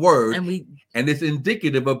 or the word, and it's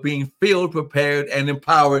indicative of being filled, prepared, and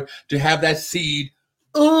empowered to have that seed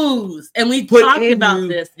ooze. And we talked about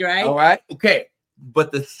this, right? All right, okay.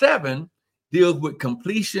 But the 7 deals with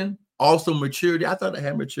completion, also maturity. I thought I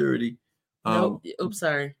had maturity. No, oops,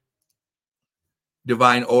 sorry.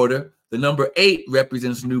 Divine order. The number 8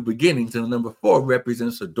 represents new beginnings, and the number 4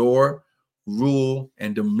 represents a door, rule,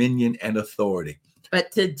 and dominion and authority.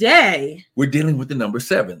 But today we're dealing with the number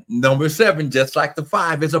 7. Number 7, just like the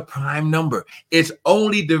 5, is a prime number. It's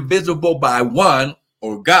only divisible by 1,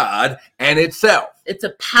 or God, and itself. It's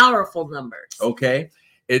a powerful number. Okay.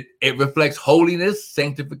 It reflects holiness,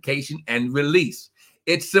 sanctification, and release.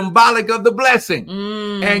 It's symbolic of the blessing.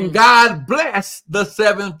 And God blessed the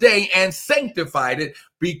 7th day and sanctified it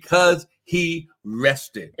because he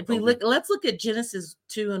rested. If we let's look at Genesis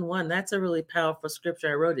 2:1. That's a really powerful scripture.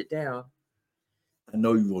 I wrote it down. I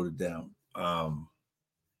know you wrote it down.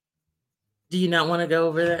 Do you not want to go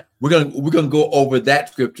over that? We're gonna go over that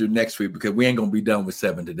scripture next week because we ain't gonna be done with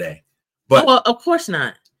 7 today. But well, of course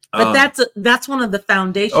not. But that's one of the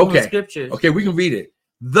foundational scriptures. Okay, we can read it.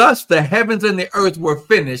 Thus the heavens and the earth were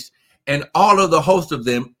finished, and all of the host of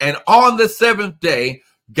them. And on the 7th day,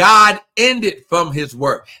 God ended from his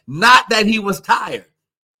work. Not that he was tired.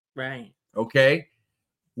 Right. Okay.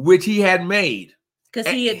 Which he had made. Because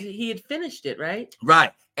he had finished it, right?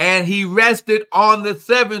 Right. And he rested on the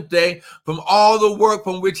 7th day from all the work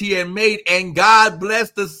from which he had made. And God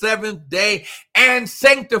blessed the 7th day and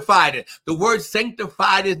sanctified it. The word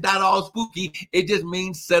sanctified is not all spooky. It just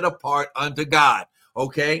means set apart unto God.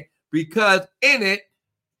 Okay. Because in it,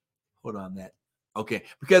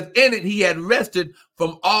 because in it he had rested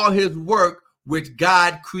from all his work which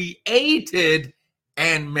God created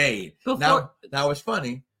and made. Now it's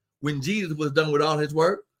funny. When Jesus was done with all his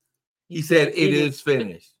work, he said, it is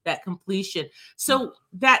finished. That completion. So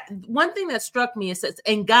that one thing that struck me is,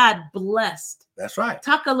 and God blessed. That's right.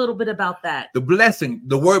 Talk a little bit about that. The blessing,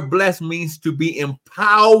 the word blessed means to be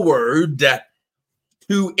empowered,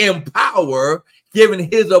 to empower,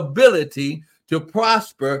 given his ability to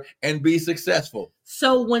prosper and be successful.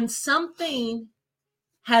 So when something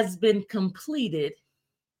has been completed,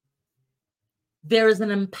 there is an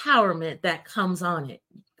empowerment that comes on it.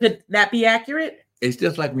 Could that be accurate? It's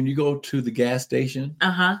just like when you go to the gas station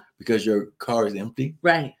because your car is empty.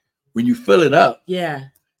 Right. When you fill it up. Yeah.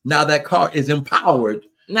 Now that car is empowered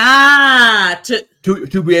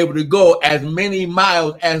to be able to go as many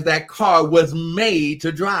miles as that car was made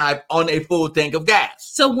to drive on a full tank of gas.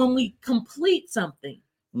 So when we complete something,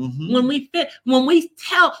 when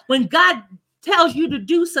God tells you to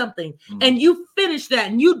do something and you finish that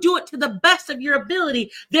and you do it to the best of your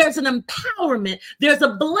ability, there's an empowerment, there's a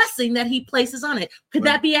blessing that he places on it. Could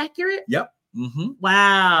that be accurate? Yep.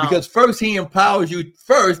 Wow. Because first he empowers you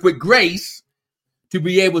first with grace to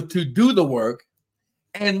be able to do the work.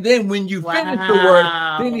 And then when you finish the work,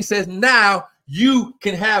 then he says, now you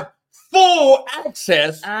can have full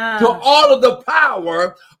access to all of the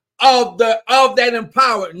power of that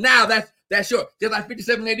empowerment. Now that's yours. Just like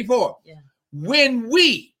 5784. Yeah. When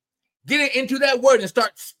we get into that word and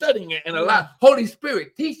start studying it and allow Holy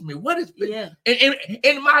Spirit, teach me what is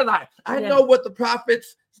in my life. I know what the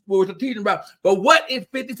prophets were teaching about, but what is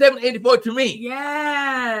 5784 to me?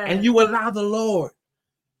 Yeah. And you allow the Lord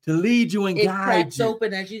to lead you and guide you.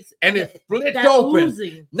 Open as you, and it splits open.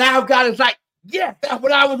 Oozing. Now God is like, yes, that's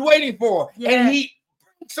what I was waiting for. Yeah. And he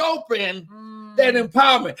breaks open that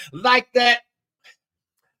empowerment.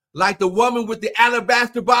 Like the woman with the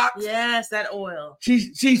alabaster box. Yes, that oil. She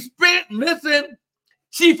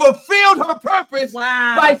fulfilled her purpose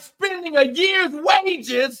by spending a year's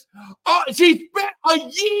wages. She spent a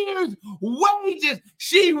year's wages.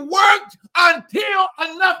 She worked until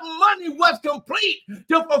enough money was complete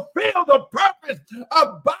to fulfill the purpose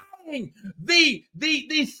of buying the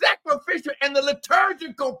sacrificial and the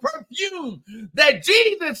liturgical perfume that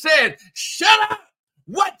Jesus said, shut up.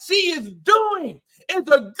 What she is doing is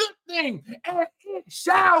a good thing, and it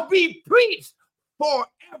shall be preached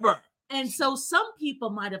forever. And so some people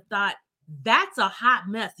might have thought, that's a hot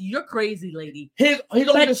mess. You're crazy, lady. His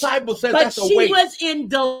own disciple said that's a waste. But she was in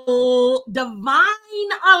divine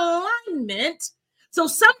alignment. So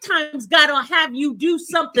sometimes God will have you do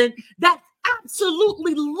something that's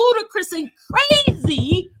absolutely ludicrous and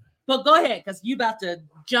crazy. But go ahead, because you about to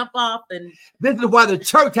jump off. And this is why the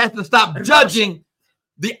church has to stop judging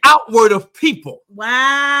the outward of people.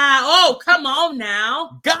 Wow. Oh, come on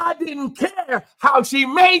now. God didn't care how she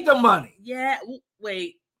made the money. Yeah.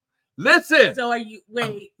 Wait. Listen. So are you,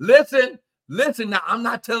 wait. Listen. Now, I'm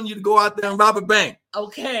not telling you to go out there and rob a bank.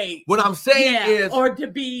 Okay. What I'm saying is, or to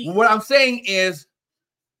be. What I'm saying is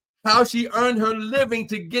how she earned her living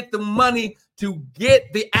to get the money to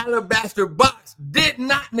get the alabaster box did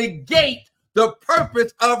not negate the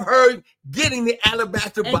purpose of her getting the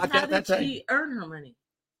alabaster box How at that did time. she earn her money?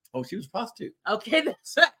 Oh, she was a prostitute. Okay,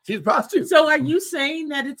 that's right. She's a prostitute. So are you saying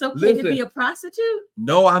that it's okay to be a prostitute?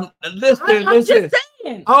 No, I'm listen. I'm just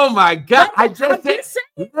saying. Oh my God! I just said.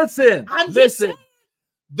 Listen.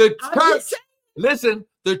 The church. Listen.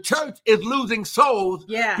 The church is losing souls.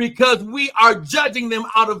 Yeah. Because we are judging them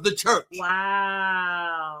out of the church.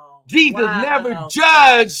 Wow. Jesus never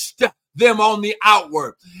judged them on the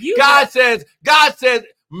outward. God says,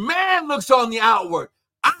 man looks on the outward.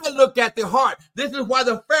 I look at the heart. This is why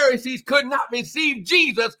the Pharisees could not receive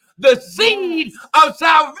Jesus, the seed of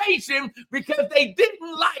salvation, because they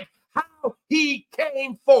didn't like how he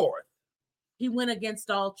came forth. He went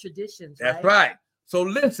against all traditions. That's right. So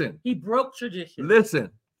listen. He broke tradition.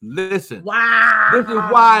 Listen.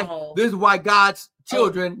 Wow. This is why God's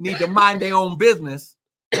children need to mind their own business.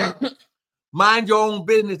 Mind your own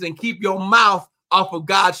business and keep your mouth off of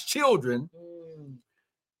God's children.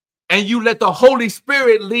 And you let the Holy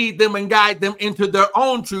Spirit lead them and guide them into their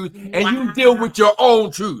own truth. And you deal with your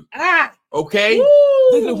own truth. Okay? Woo.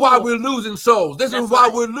 This is why we're losing souls. This is why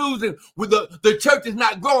we're losing. The church is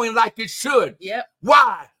not growing like it should. Yep.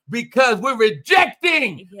 Why? Because we're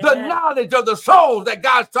rejecting the knowledge of the souls that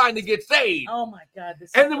God's trying to get saved. Oh my God!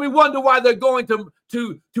 And then we wonder why they're going to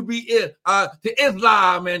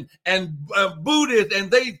Islam and Buddhist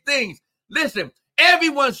and these things. Listen,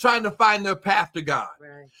 everyone's trying to find their path to God,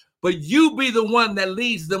 right. But you be the one that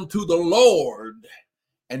leads them to the Lord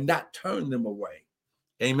and not turn them away.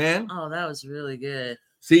 Amen. Oh, that was really good.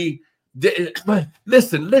 See,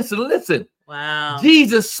 listen. Wow.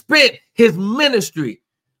 Jesus spent his ministry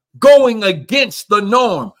going against the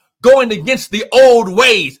norm, going against the old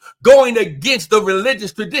ways, going against the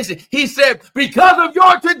religious tradition. He said, because of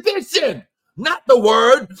your tradition, not the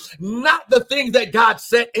word, not the things that God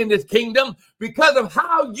set in his kingdom, because of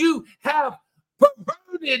how you have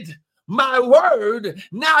perverted my word,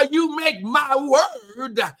 now you make my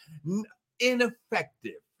word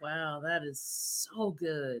ineffective. Wow, that is so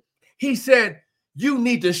good. He said, you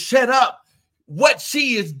need to shut up. What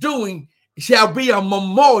she is doing shall be a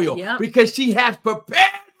memorial because she has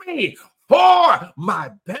prepared me for my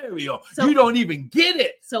burial. So, you don't even get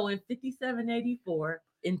it. So in 5784,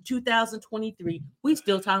 in 2023, we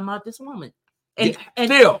still talking about this woman. And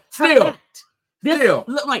still.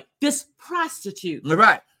 Look like this prostitute.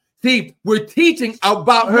 Right. See, we're teaching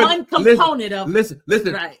about her. One component of listen.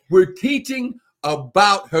 Right. We're teaching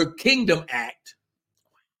about her kingdom act,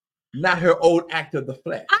 not her old act of the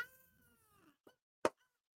flesh.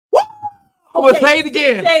 I'm going to say it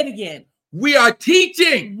again. Say it again. We are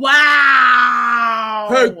teaching. Wow.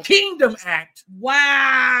 Her kingdom act.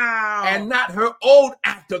 Wow. And not her old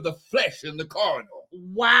act of the flesh and the carnal.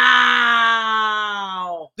 Wow.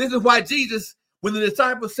 This is why Jesus, when the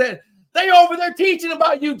disciples said, they over there teaching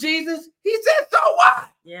about you, Jesus. He said, so what?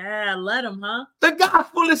 Yeah, let them, huh? The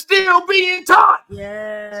gospel is still being taught.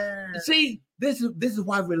 Yeah. See, this is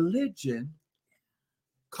why religion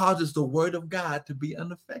causes the word of God to be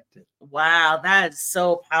unaffected. Wow, that is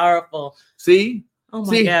so powerful. See? Oh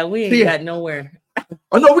my God, we ain't got nowhere.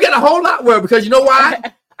 Oh no, we got a whole lot where, because you know why?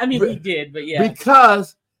 I mean, we did, but yeah.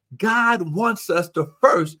 Because God wants us to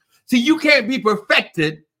first, see, you can't be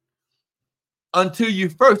perfected until you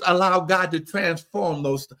first allow God to transform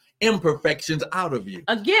those imperfections out of you.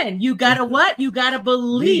 Again, you gotta what? You gotta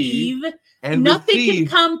believe. And nothing can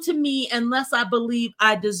come to me unless I believe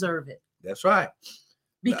I deserve it. That's right.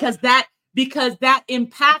 Because that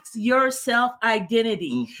impacts your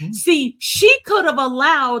self-identity. Mm-hmm. See, she could have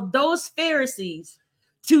allowed those Pharisees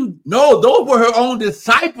to. No, those were her own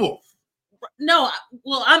disciples. No,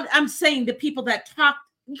 well, I'm saying the people that talked,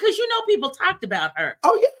 because people talked about her.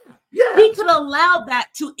 Oh yeah. Yeah. He could allow that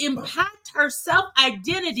to impact her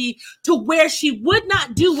self-identity to where she would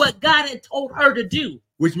not do what God had told her to do.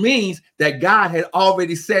 Which means that God had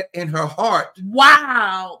already set in her heart.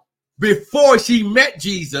 Wow. Before she met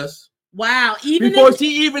Jesus. Wow. Before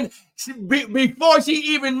she even before she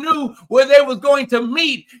even knew where they was going to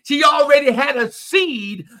meet, she already had a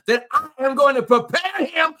seed that I am going to prepare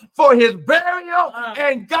him for his burial,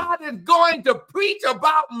 and God is going to preach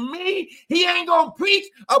about me. He ain't going to preach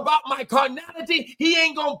about my carnality. He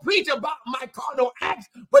ain't going to preach about my carnal acts,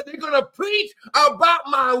 but they're going to preach about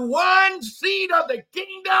my one seed of the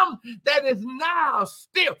kingdom that is now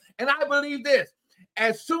still. And I believe this,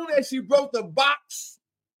 as soon as she broke the box,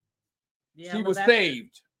 she was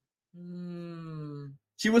saved.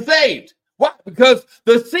 She was saved. Why? Because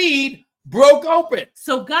the seed broke open.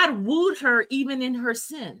 So God wooed her even in her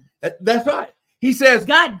sin. That's right. He says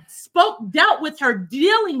God dealt with her,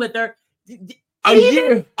 dealing with her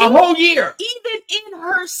a whole year. Even in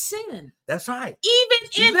her sin. That's right.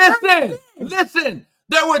 Even in her sin. Listen.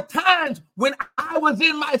 There were times when I was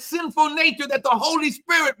in my sinful nature that the Holy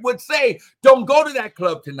Spirit would say, don't go to that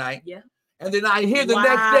club tonight. Yeah. And then I hear the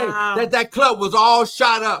next day that club was all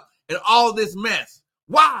shot up and all this mess.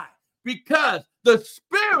 Why? Because the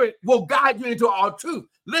Spirit will guide you into all truth.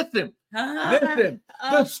 Listen.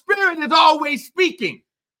 The Spirit is always speaking.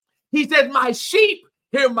 He said, my sheep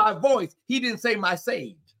hear my voice. He didn't say my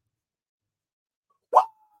saved.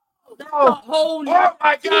 Oh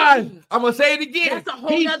my God. I'm going to say it again.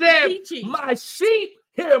 He said, my sheep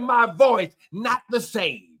hear my voice, not the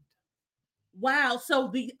saved. Wow. So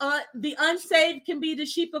the unsaved can be the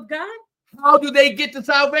sheep of God? How do they get to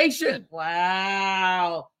salvation?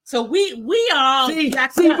 Wow. So we all we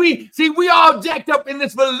all jacked up in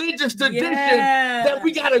this religious tradition that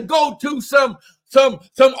we got to go to some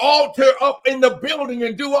altar up in the building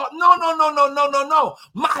and do all. No.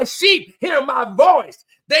 My sheep hear my voice.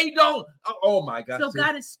 They don't. Oh my God. So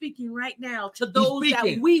God is speaking right now to those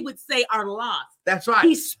that we would say are lost. That's right.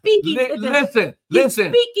 He's speaking to them.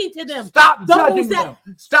 Listen. He's speaking to them. Stop judging them.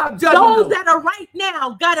 Stop judging those them. that are right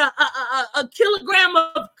now got a kilogram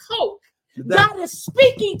of coke. God is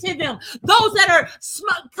speaking to them. Those that are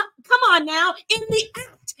come on now, in the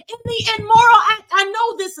act, in the immoral act. I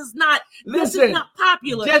know this is not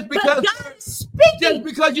popular. Just because God is speaking. Just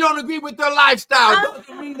because you don't agree with their lifestyle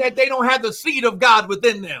doesn't mean that they don't have the seed of God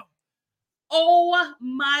within them. Oh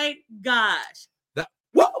my gosh.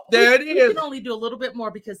 There it is. We can only do a little bit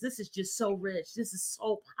more because this is just so rich. This is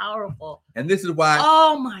so powerful. And this is why.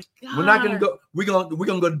 Oh my God. We're not going to go. We're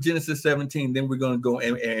gonna go to Genesis 17. Then we're going to go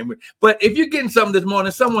and but if you're getting something this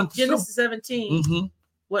morning, Genesis 17. Mm-hmm.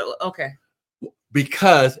 What? Okay.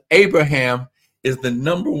 Because Abraham is the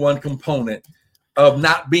number one component of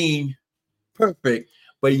not being perfect,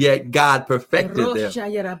 but yet God perfected them.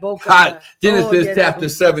 Genesis chapter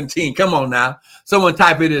 17. Come on now. Someone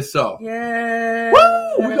type it is so. Yeah. Woo!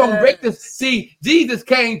 We're going to break this. See, Jesus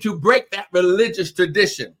came to break that religious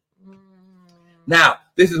tradition. Now,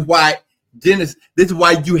 this is why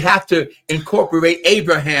you have to incorporate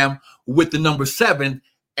Abraham with the number 7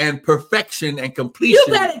 and perfection and completion.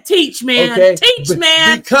 You better teach, man. Okay? Teach,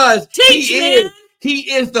 man. Because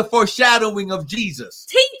he is the foreshadowing of Jesus.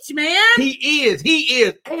 Teach, man. He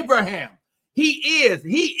is Abraham. He is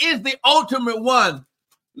the ultimate one.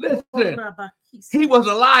 Listen, he was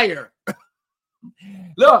a liar.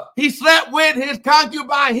 Look, he slept with his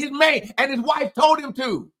concubine, his maid, and his wife told him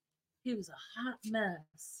to. He was a hot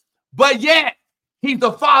mess. But yet, he's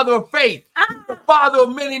the father of faith, the father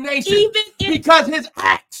of many nations, because his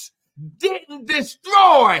acts didn't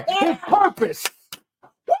destroy his purpose.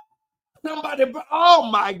 Somebody, oh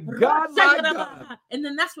my God, my God. And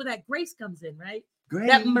then that's where that grace comes in, right? Grace.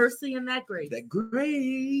 That mercy and that grace. That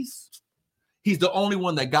grace. He's the only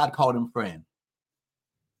one that God called him friend.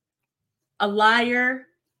 A liar.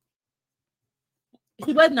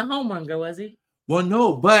 He wasn't a homemonger, was he? Well,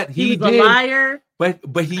 no, but he was a liar.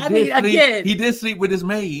 But he did sleep with his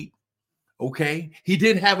maid. Okay. He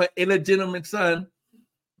did have an illegitimate son,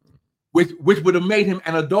 which would have made him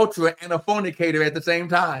an adulterer and a fornicator at the same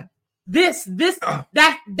time. The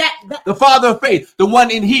father of faith, the one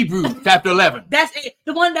in Hebrews chapter 11. That's it.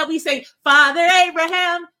 The one that we say, Father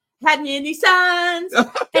Abraham had many sons.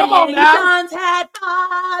 Come on now. Sons had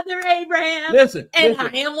Father Abraham. Listen. I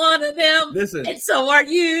am one of them. Listen. And so are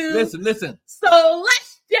you. Listen. So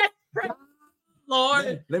let's just pray,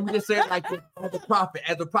 Lord. Let me just say it like this. As a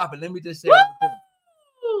prophet, let me just say it like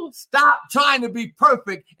this. Stop trying to be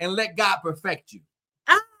perfect and let God perfect you.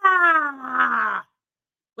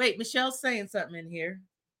 Wait, Michelle's saying something in here.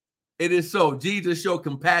 It is so. Jesus showed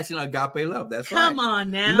compassion, agape love. That's right. Come on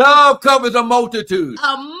now. Love covers a multitude.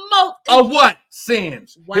 Of what?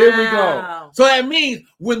 Sins. Wow. Here we go. So that means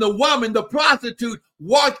when the woman, the prostitute,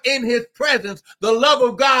 walked in his presence, the love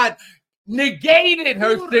of God negated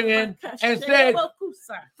her sin and said,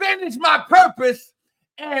 finish my purpose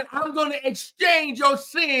and I'm going to exchange your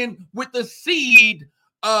sin with the seed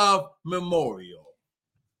of memorial.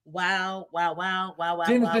 Wow.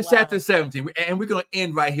 Genesis chapter 17. And we're going to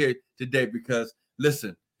end right here today because,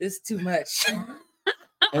 listen. It's too much.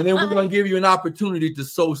 And then we're going to give you an opportunity to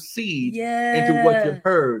sow seed into what you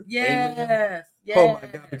heard. Yes. Yes. Oh my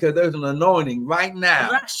God, because there's an anointing right now.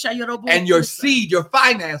 And your seed, your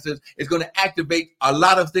finances is going to activate a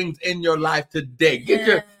lot of things in your life today.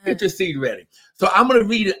 Get your seed ready. So I'm going to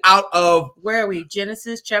read it out of, where are we?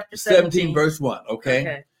 Genesis chapter 17 verse 1.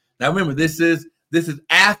 Okay. Now remember, this is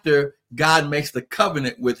after God makes the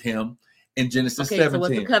covenant with him in Genesis 17. So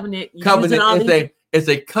what's the covenant? Covenant is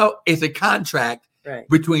a contract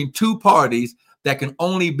between two parties that can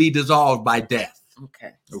only be dissolved by death.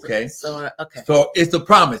 Okay. So it's the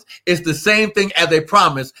promise. It's the same thing as a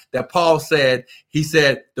promise that Paul said. He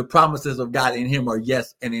said the promises of God in him are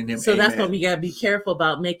yes, and in him so amen. That's why we gotta be careful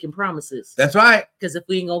about making promises. That's right. Because if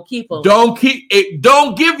we ain't gonna keep them, don't keep it.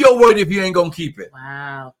 Don't give your word if you ain't gonna keep it.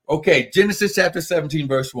 Wow. Okay. Genesis chapter 17,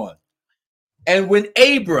 verse 1. And when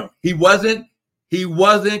Abram, he wasn't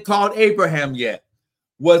called Abraham yet,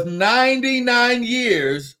 was 90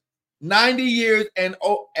 years old and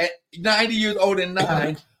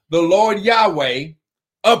 9, the Lord Yahweh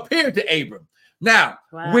appeared to Abram. Now,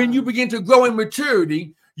 when you begin to grow in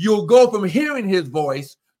maturity, you'll go from hearing his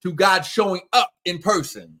voice to God showing up in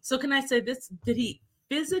person. So can I say this? Did he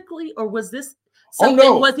physically, or was this something?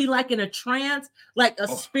 Oh, no. Was he like in a trance, like a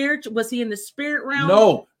spirit? Was he in the spirit realm?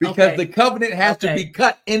 No, because the covenant has to be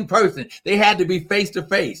cut in person. They had to be face to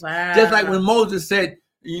face. Just like when Moses said,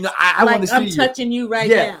 I want to see you. I'm touching you right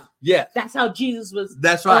now. Yeah. That's how Jesus was.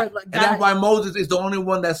 That's right. And that's why Moses is the only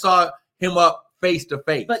one that saw him up face to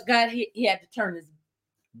face. But God, he had to turn his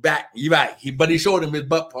back. You're right. But he showed him his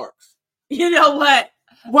butt parts. You know what?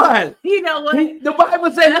 What? You know what? The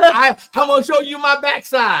Bible says, I'm going to show you my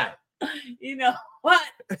backside. You know what?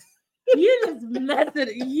 You just messed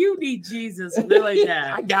it. You need Jesus really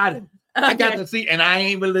bad. I got it. Okay. I got to see, and I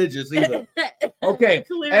ain't religious either. Okay.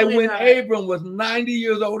 And when Abram was 90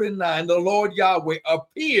 years old and 9, the Lord Yahweh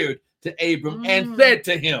appeared to Abram and said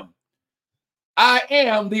to him, I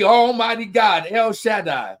am the Almighty God, El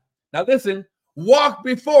Shaddai. Now listen, walk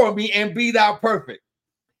before me and be thou perfect.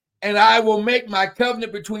 And I will make my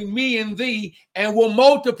covenant between me and thee and will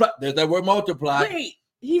multiply. There's that word multiply. Wait.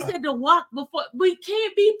 He said to walk before. We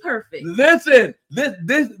can't be perfect. Listen,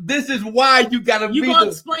 this is why you gotta be. You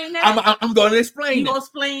gonna explain that? I'm gonna explain. You gonna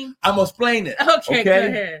explain? I'm gonna explain it. Okay, go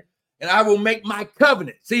ahead. And I will make my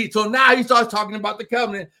covenant. See, so now he starts talking about the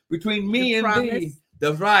covenant between me and thee.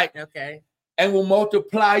 That's right. Okay. And will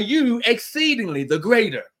multiply you exceedingly, the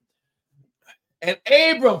greater. And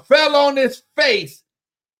Abram fell on his face,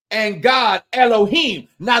 and God Elohim.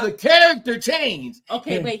 Now the character changed.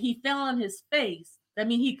 Okay, wait. He fell on his face. I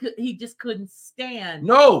mean, he just couldn't stand.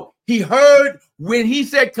 No, he heard when he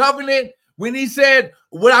said covenant, when he said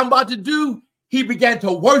what I'm about to do, he began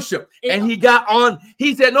to worship. And he got on.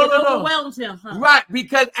 He said, no. Overwhelmed him, huh? Right,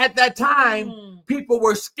 because at that time, people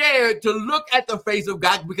were scared to look at the face of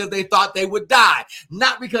God because they thought they would die.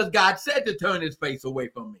 Not because God said to turn his face away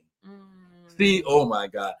from me. See, oh my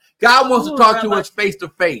God. God wants to talk to us face to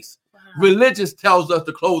face. Religious tells us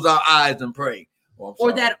to close our eyes and pray.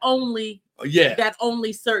 Or that only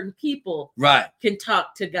certain people can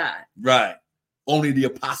talk to God. Right. Only the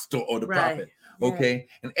apostle or the prophet. Okay.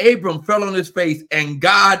 And Abram fell on his face, and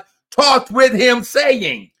God talked with him,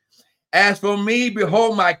 saying, as for me,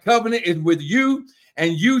 behold, my covenant is with you,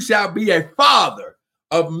 and you shall be a father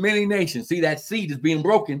of many nations. See, that seed is being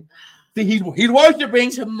broken. See, he's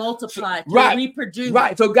worshiping to multiply, to reproduce.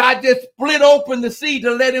 Right. So God just split open the seed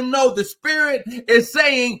to let him know the Spirit is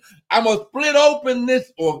saying, I'm going to split open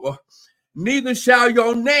this, or neither shall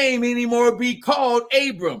your name anymore be called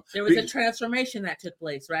Abram. There was a transformation that took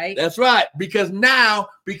place, right? That's right. Because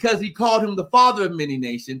he called him the father of many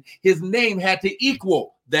nations, his name had to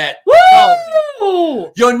equal that.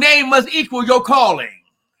 Woo! Your name must equal your calling.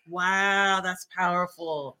 Wow, that's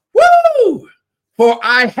powerful. Woo! For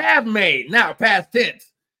I have made, now past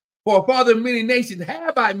tense, for a father of many nations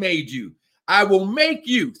have I made you. I will make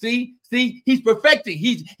you. See, he's perfecting.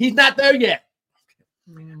 He's not there yet.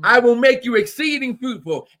 I will make you exceeding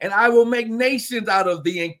fruitful, and I will make nations out of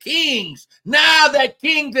thee, and kings. Now that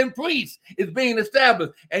kings and priests is being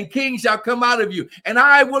established, and kings shall come out of you. And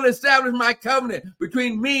I will establish my covenant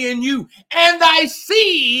between me and you and thy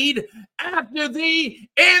seed after thee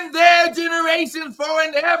in their generations for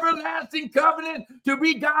an everlasting covenant to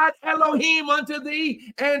be God Elohim unto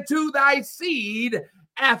thee and to thy seed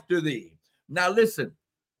after thee. Now listen.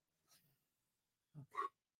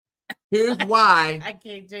 Here's why. I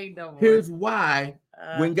can't change no more. Here's why.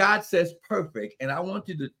 When God says perfect, and I want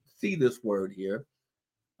you to see this word here.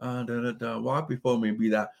 Walk before me and be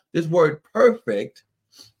thou. This word perfect,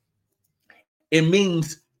 it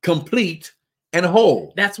means complete and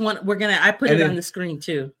whole. That's one I put it on the screen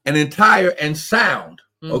too. And entire and sound.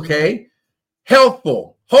 Okay.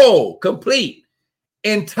 Healthful, whole, complete,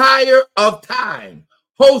 entire of time,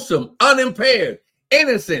 wholesome, unimpaired,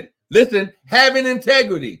 innocent. Listen, having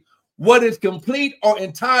integrity. What is complete or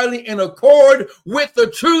entirely in accord with the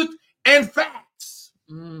truth and facts.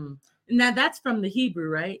 Now that's from the Hebrew,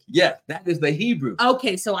 right? Yes, that is the Hebrew.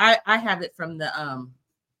 Okay, so I have it from the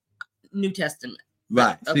New Testament.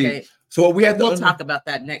 Right. Okay. See, so we have to we'll talk about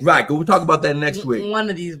that next. Right. We'll talk about that next week. One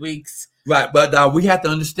of these weeks. Right. But we have to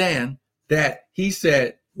understand that he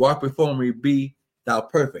said, "Walk before me, be thou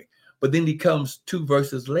perfect." But then he comes 2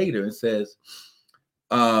 verses later and says,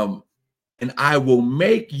 and I will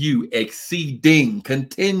make you exceeding,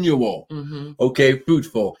 continual, okay,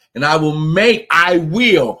 fruitful. And my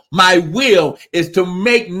will is to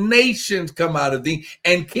make nations come out of thee,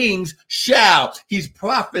 and kings shall. He's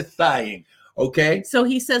prophesying, okay? So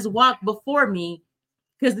he says, walk before me,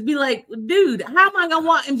 because to be like, dude, how am I going to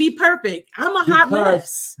walk and be perfect? I'm a hot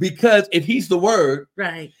mess. Because if he's the word,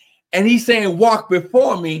 right, and he's saying, walk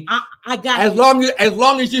before me. I got as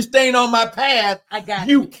long as you're staying on my path, I got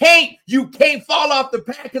you. Can't fall off the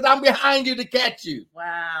path because I'm behind you to catch you.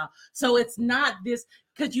 Wow. So it's not this,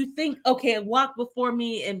 because you think, okay, walk before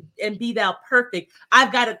me and be thou perfect.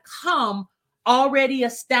 I've got to come already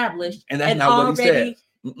established. And that's not what he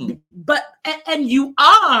said. But and you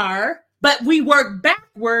are, but we work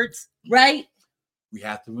backwards, right? We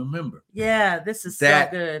have to remember. Yeah, this is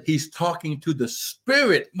that so good. He's talking to the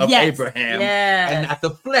spirit of Abraham and not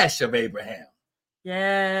the flesh of Abraham.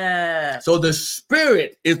 Yeah. So the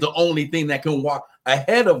spirit is the only thing that can walk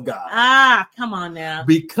ahead of God. Come on now.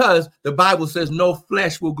 Because the Bible says no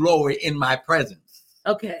flesh will glory in my presence.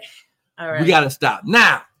 Okay. All right. We got to stop.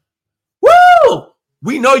 Now, woo!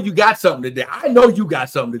 We know you got something today. I know you got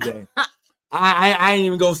something today. I ain't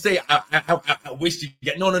even gonna say I wish you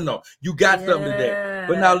get no. You got something today.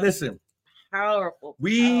 But now listen. Powerful.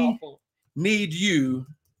 We need you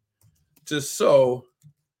to sow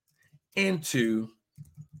into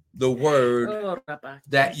the word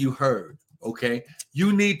that you heard. Okay.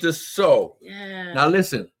 You need to sow. Yeah. Now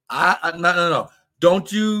listen. No.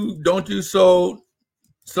 Don't you sow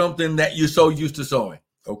something that you're so used to sowing.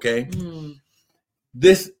 Okay.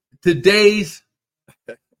 Today's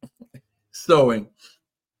sowing,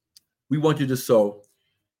 we want you to sow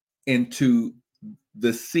into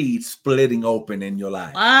the seed splitting open in your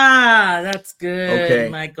life. That's good. Okay,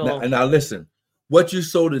 Michael. Now listen, what you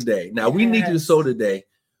sow today. Now we need you to sow today.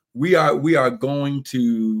 We are going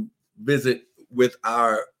to visit with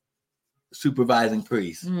our supervising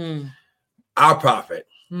priest, our prophet.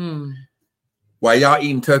 While y'all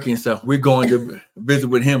eating turkey and stuff, we're going to visit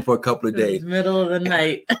with him for a couple of days. Middle of the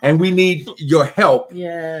night. And we need your help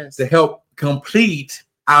to help complete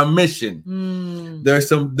our mission. There's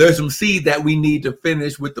some seed that we need to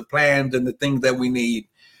finish with the plans and the things that we need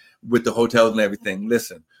with the hotels and everything.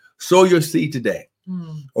 Listen, sow your seed today.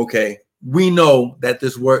 Okay. We know that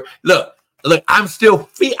this work. Look, I'm still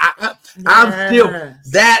I'm still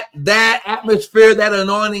that atmosphere, that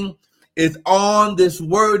anointing is on this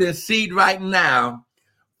word and seed right now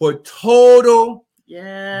for total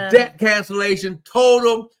debt cancellation,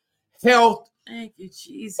 total health. Thank you,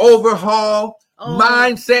 Jesus. Overhaul,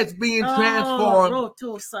 mindsets being transformed.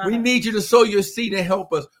 We need you to sow your seed and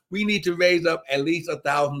help us. We need to raise up at least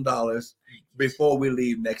 $1,000 before we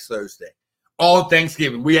leave next Thursday. On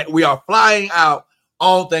Thanksgiving. We are flying out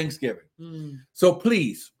on Thanksgiving. So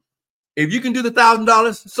please, if you can do the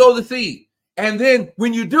 $1,000, sow the seed. And then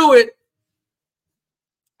when you do it,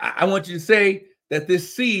 I want you to say that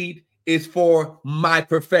this seed is for my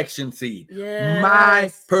perfection seed. Yes.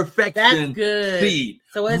 My perfection seed.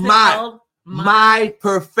 So what is it called? My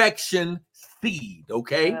perfection seed.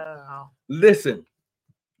 Okay. Wow. Listen,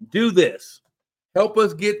 do this. Help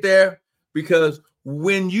us get there, because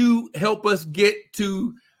when you help us get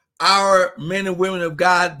to our men and women of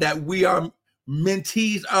God that we are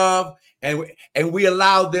mentees of, and we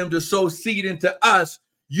allow them to sow seed into us,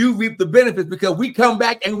 you reap the benefits, because we come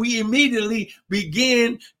back and we immediately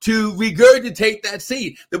begin to regurgitate that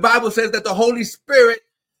seed. The Bible says that the Holy Spirit,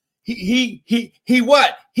 he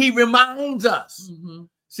reminds us.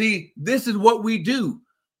 See, this is what we do.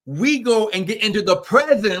 We go and get into the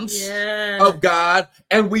presence of God,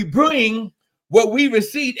 and we bring what we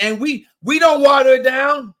received, and we don't water it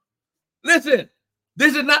down. Listen,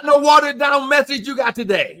 This is not no watered down message you got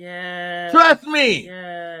today. Yes. Trust me.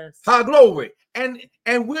 Yes. Glory. And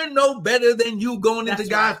we're no better than you going into That's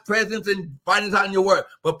God's right. presence and finding out in your word.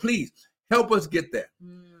 But please help us get there.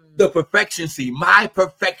 Mm. The perfection seed, my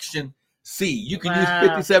perfection seed. You can use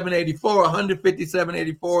 5784,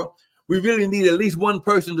 15784. We really need at least one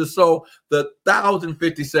person to sow the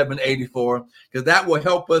 1057.84 because that will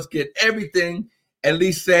help us get everything at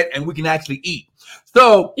least set and we can actually eat.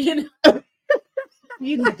 So You know,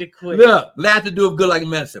 you need to quit. look, laughter doeth good like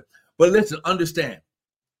medicine. But listen, understand.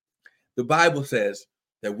 The Bible says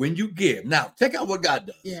that when you give, now check out what God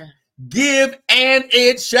does. Yeah. Give and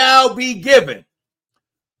it shall be given.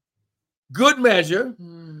 Good measure,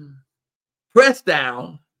 pressed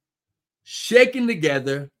down, shaken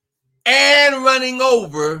together, and running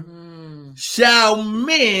over, shall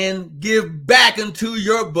men give back into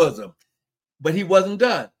your bosom. But he wasn't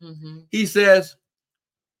done. He says,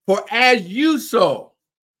 for as you sow,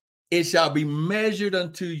 it shall be measured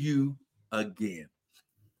unto you again.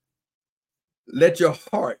 Let your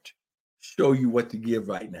heart show you what to give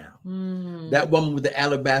right now. That woman with the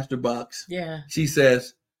alabaster box, she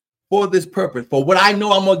says, for this purpose, for what I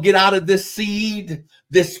know I'm going to get out of this seed,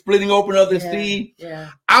 this splitting open of the seed,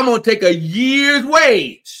 I'm going to take a year's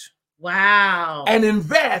wage. Wow. And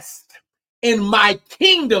invest in my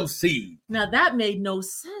kingdom seed. Now that made no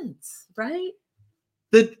sense, right?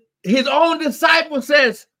 His own disciple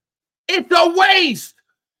says, it's a waste.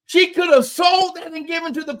 She could have sold that and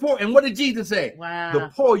given to the poor. And what did Jesus say? Wow.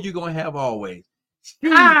 The poor you're going to have always.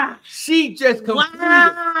 She just completed.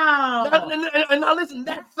 Wow. Now listen,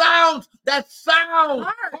 that sounds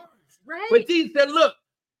harsh, right? But Jesus said, look,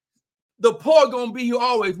 the poor going to be here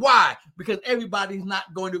always. Why? Because everybody's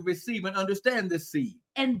not going to receive and understand this seed.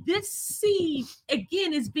 And this seed,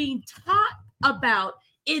 again, is being taught about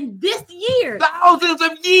in this year. Thousands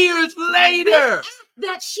of years later.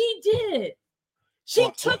 That she did. She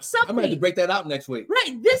took something. I'm going to have to break that out next week.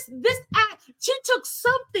 Right. This act, she took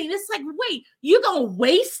something. It's like, wait, you going to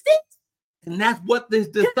waste it? And that's what this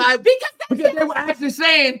disciple, because they were actually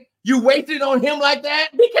saying, you wasted on him like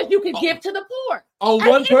that? Because you could give to the poor. On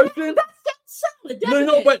one person? That's solid.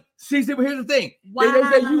 No, but see, here's the thing. Wow.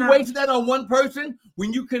 They say you wasted that on one person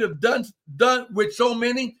when you could have done with so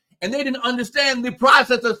many, and they didn't understand the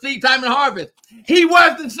process of seed time and harvest. He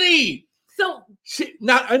was the seed. So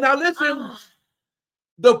now listen.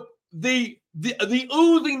 The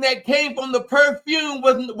oozing that came from the perfume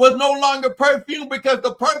was no longer perfume because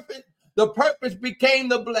the purpose became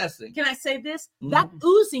the blessing. Can I say this? That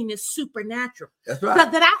oozing is supernatural. That's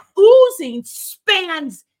right. That oozing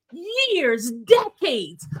spans years,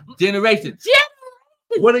 decades, generations.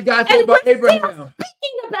 What did God say about Abraham?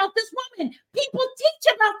 Speaking about this woman, people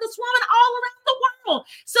teach about this woman all around the world.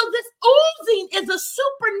 So this oozing is a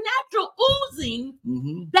supernatural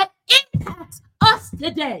oozing that impacts us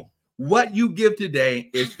today. What you give today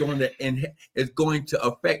is going to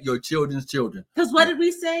affect your children's children. Because what did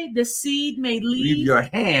we say? The seed may leave your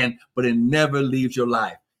hand, but it never leaves your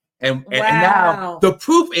life. And now the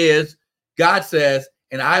proof is God says,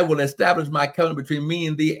 and I will establish my covenant between me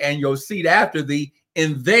and thee and your seed after thee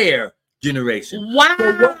in their generation.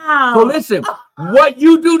 Wow. So listen, what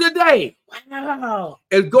you do today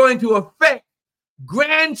is going to affect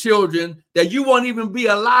grandchildren that you won't even be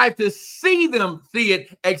alive to see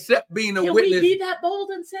it except being a witness. Can we be that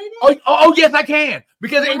bold and say that? Oh yes, I can.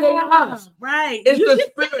 Because it ain't us. Right. It's the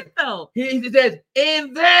Spirit. He says,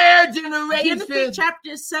 in their generation. Genesis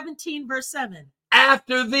chapter 17, verse 7.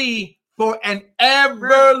 After thee for an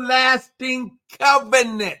everlasting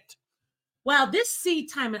covenant. Wow, this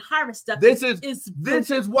seed time and harvest stuff. This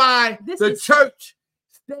is why the church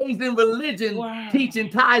stays in religion, teaching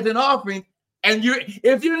tithes and offerings. And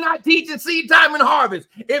if you're not teaching seed time and harvest,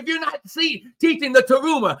 if you're not teaching the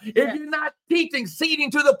teruma, if you're not teaching seeding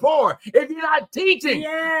to the poor, if you're not teaching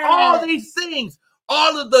all these things,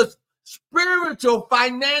 all of the spiritual,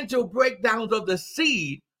 financial breakdowns of the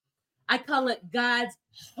seed. I call it God's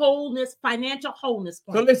wholeness, financial wholeness.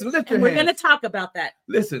 So listen, lift your hands. We're going to talk about that.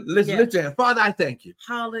 Listen, lift your hand. Father, I thank you.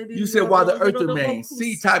 Hallelujah. You said, while the earth remains,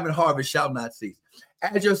 seed time and harvest shall not cease.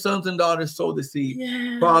 As your sons and daughters sow the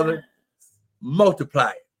seed, Father,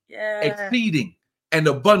 multiply it, exceeding and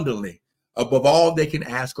abundantly above all they can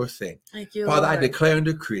ask or think. Thank you, Father, Lord. I declare and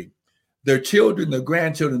decree their children, their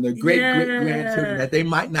grandchildren, their great-great-grandchildren that they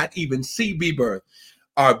might not even see be birth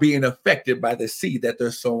are being affected by the seed that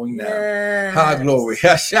they're sowing now. Ha, glory.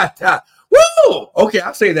 Woo! Okay,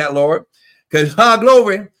 I'll say that, Lord. Because ha,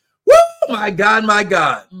 glory. Woo! My God, my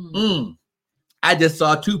God. I just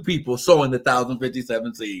saw two people sowing the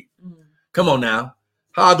 1057 seed. Come on now.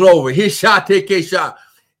 Ha, glory. His shot, take a shot.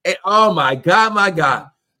 Oh my God, my God.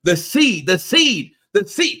 The seed, the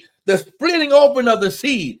splitting open of the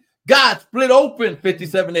seed. God split open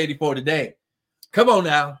 5784 today. Come on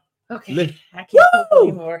now. Okay. I can't talk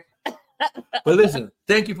anymore. But listen,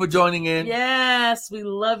 thank you for joining in. Yes, we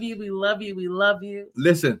love you. We love you. We love you.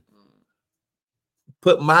 Listen,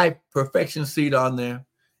 put my perfection seed on there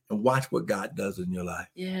and watch what God does in your life.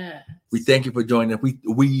 Yeah. We thank you for joining us.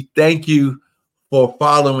 We thank you for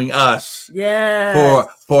following us.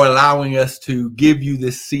 Yes. For allowing us to give you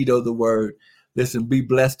this seed of the word. Listen, be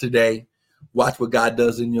blessed today. Watch what God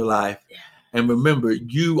does in your life. Yeah. And remember,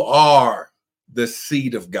 you are the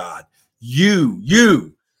seed of God.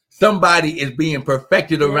 You. Somebody is being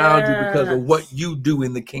perfected around you because of what you do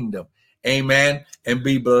in the kingdom. Amen. And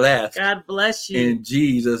be blessed. God bless you. In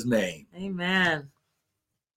Jesus' name. Amen.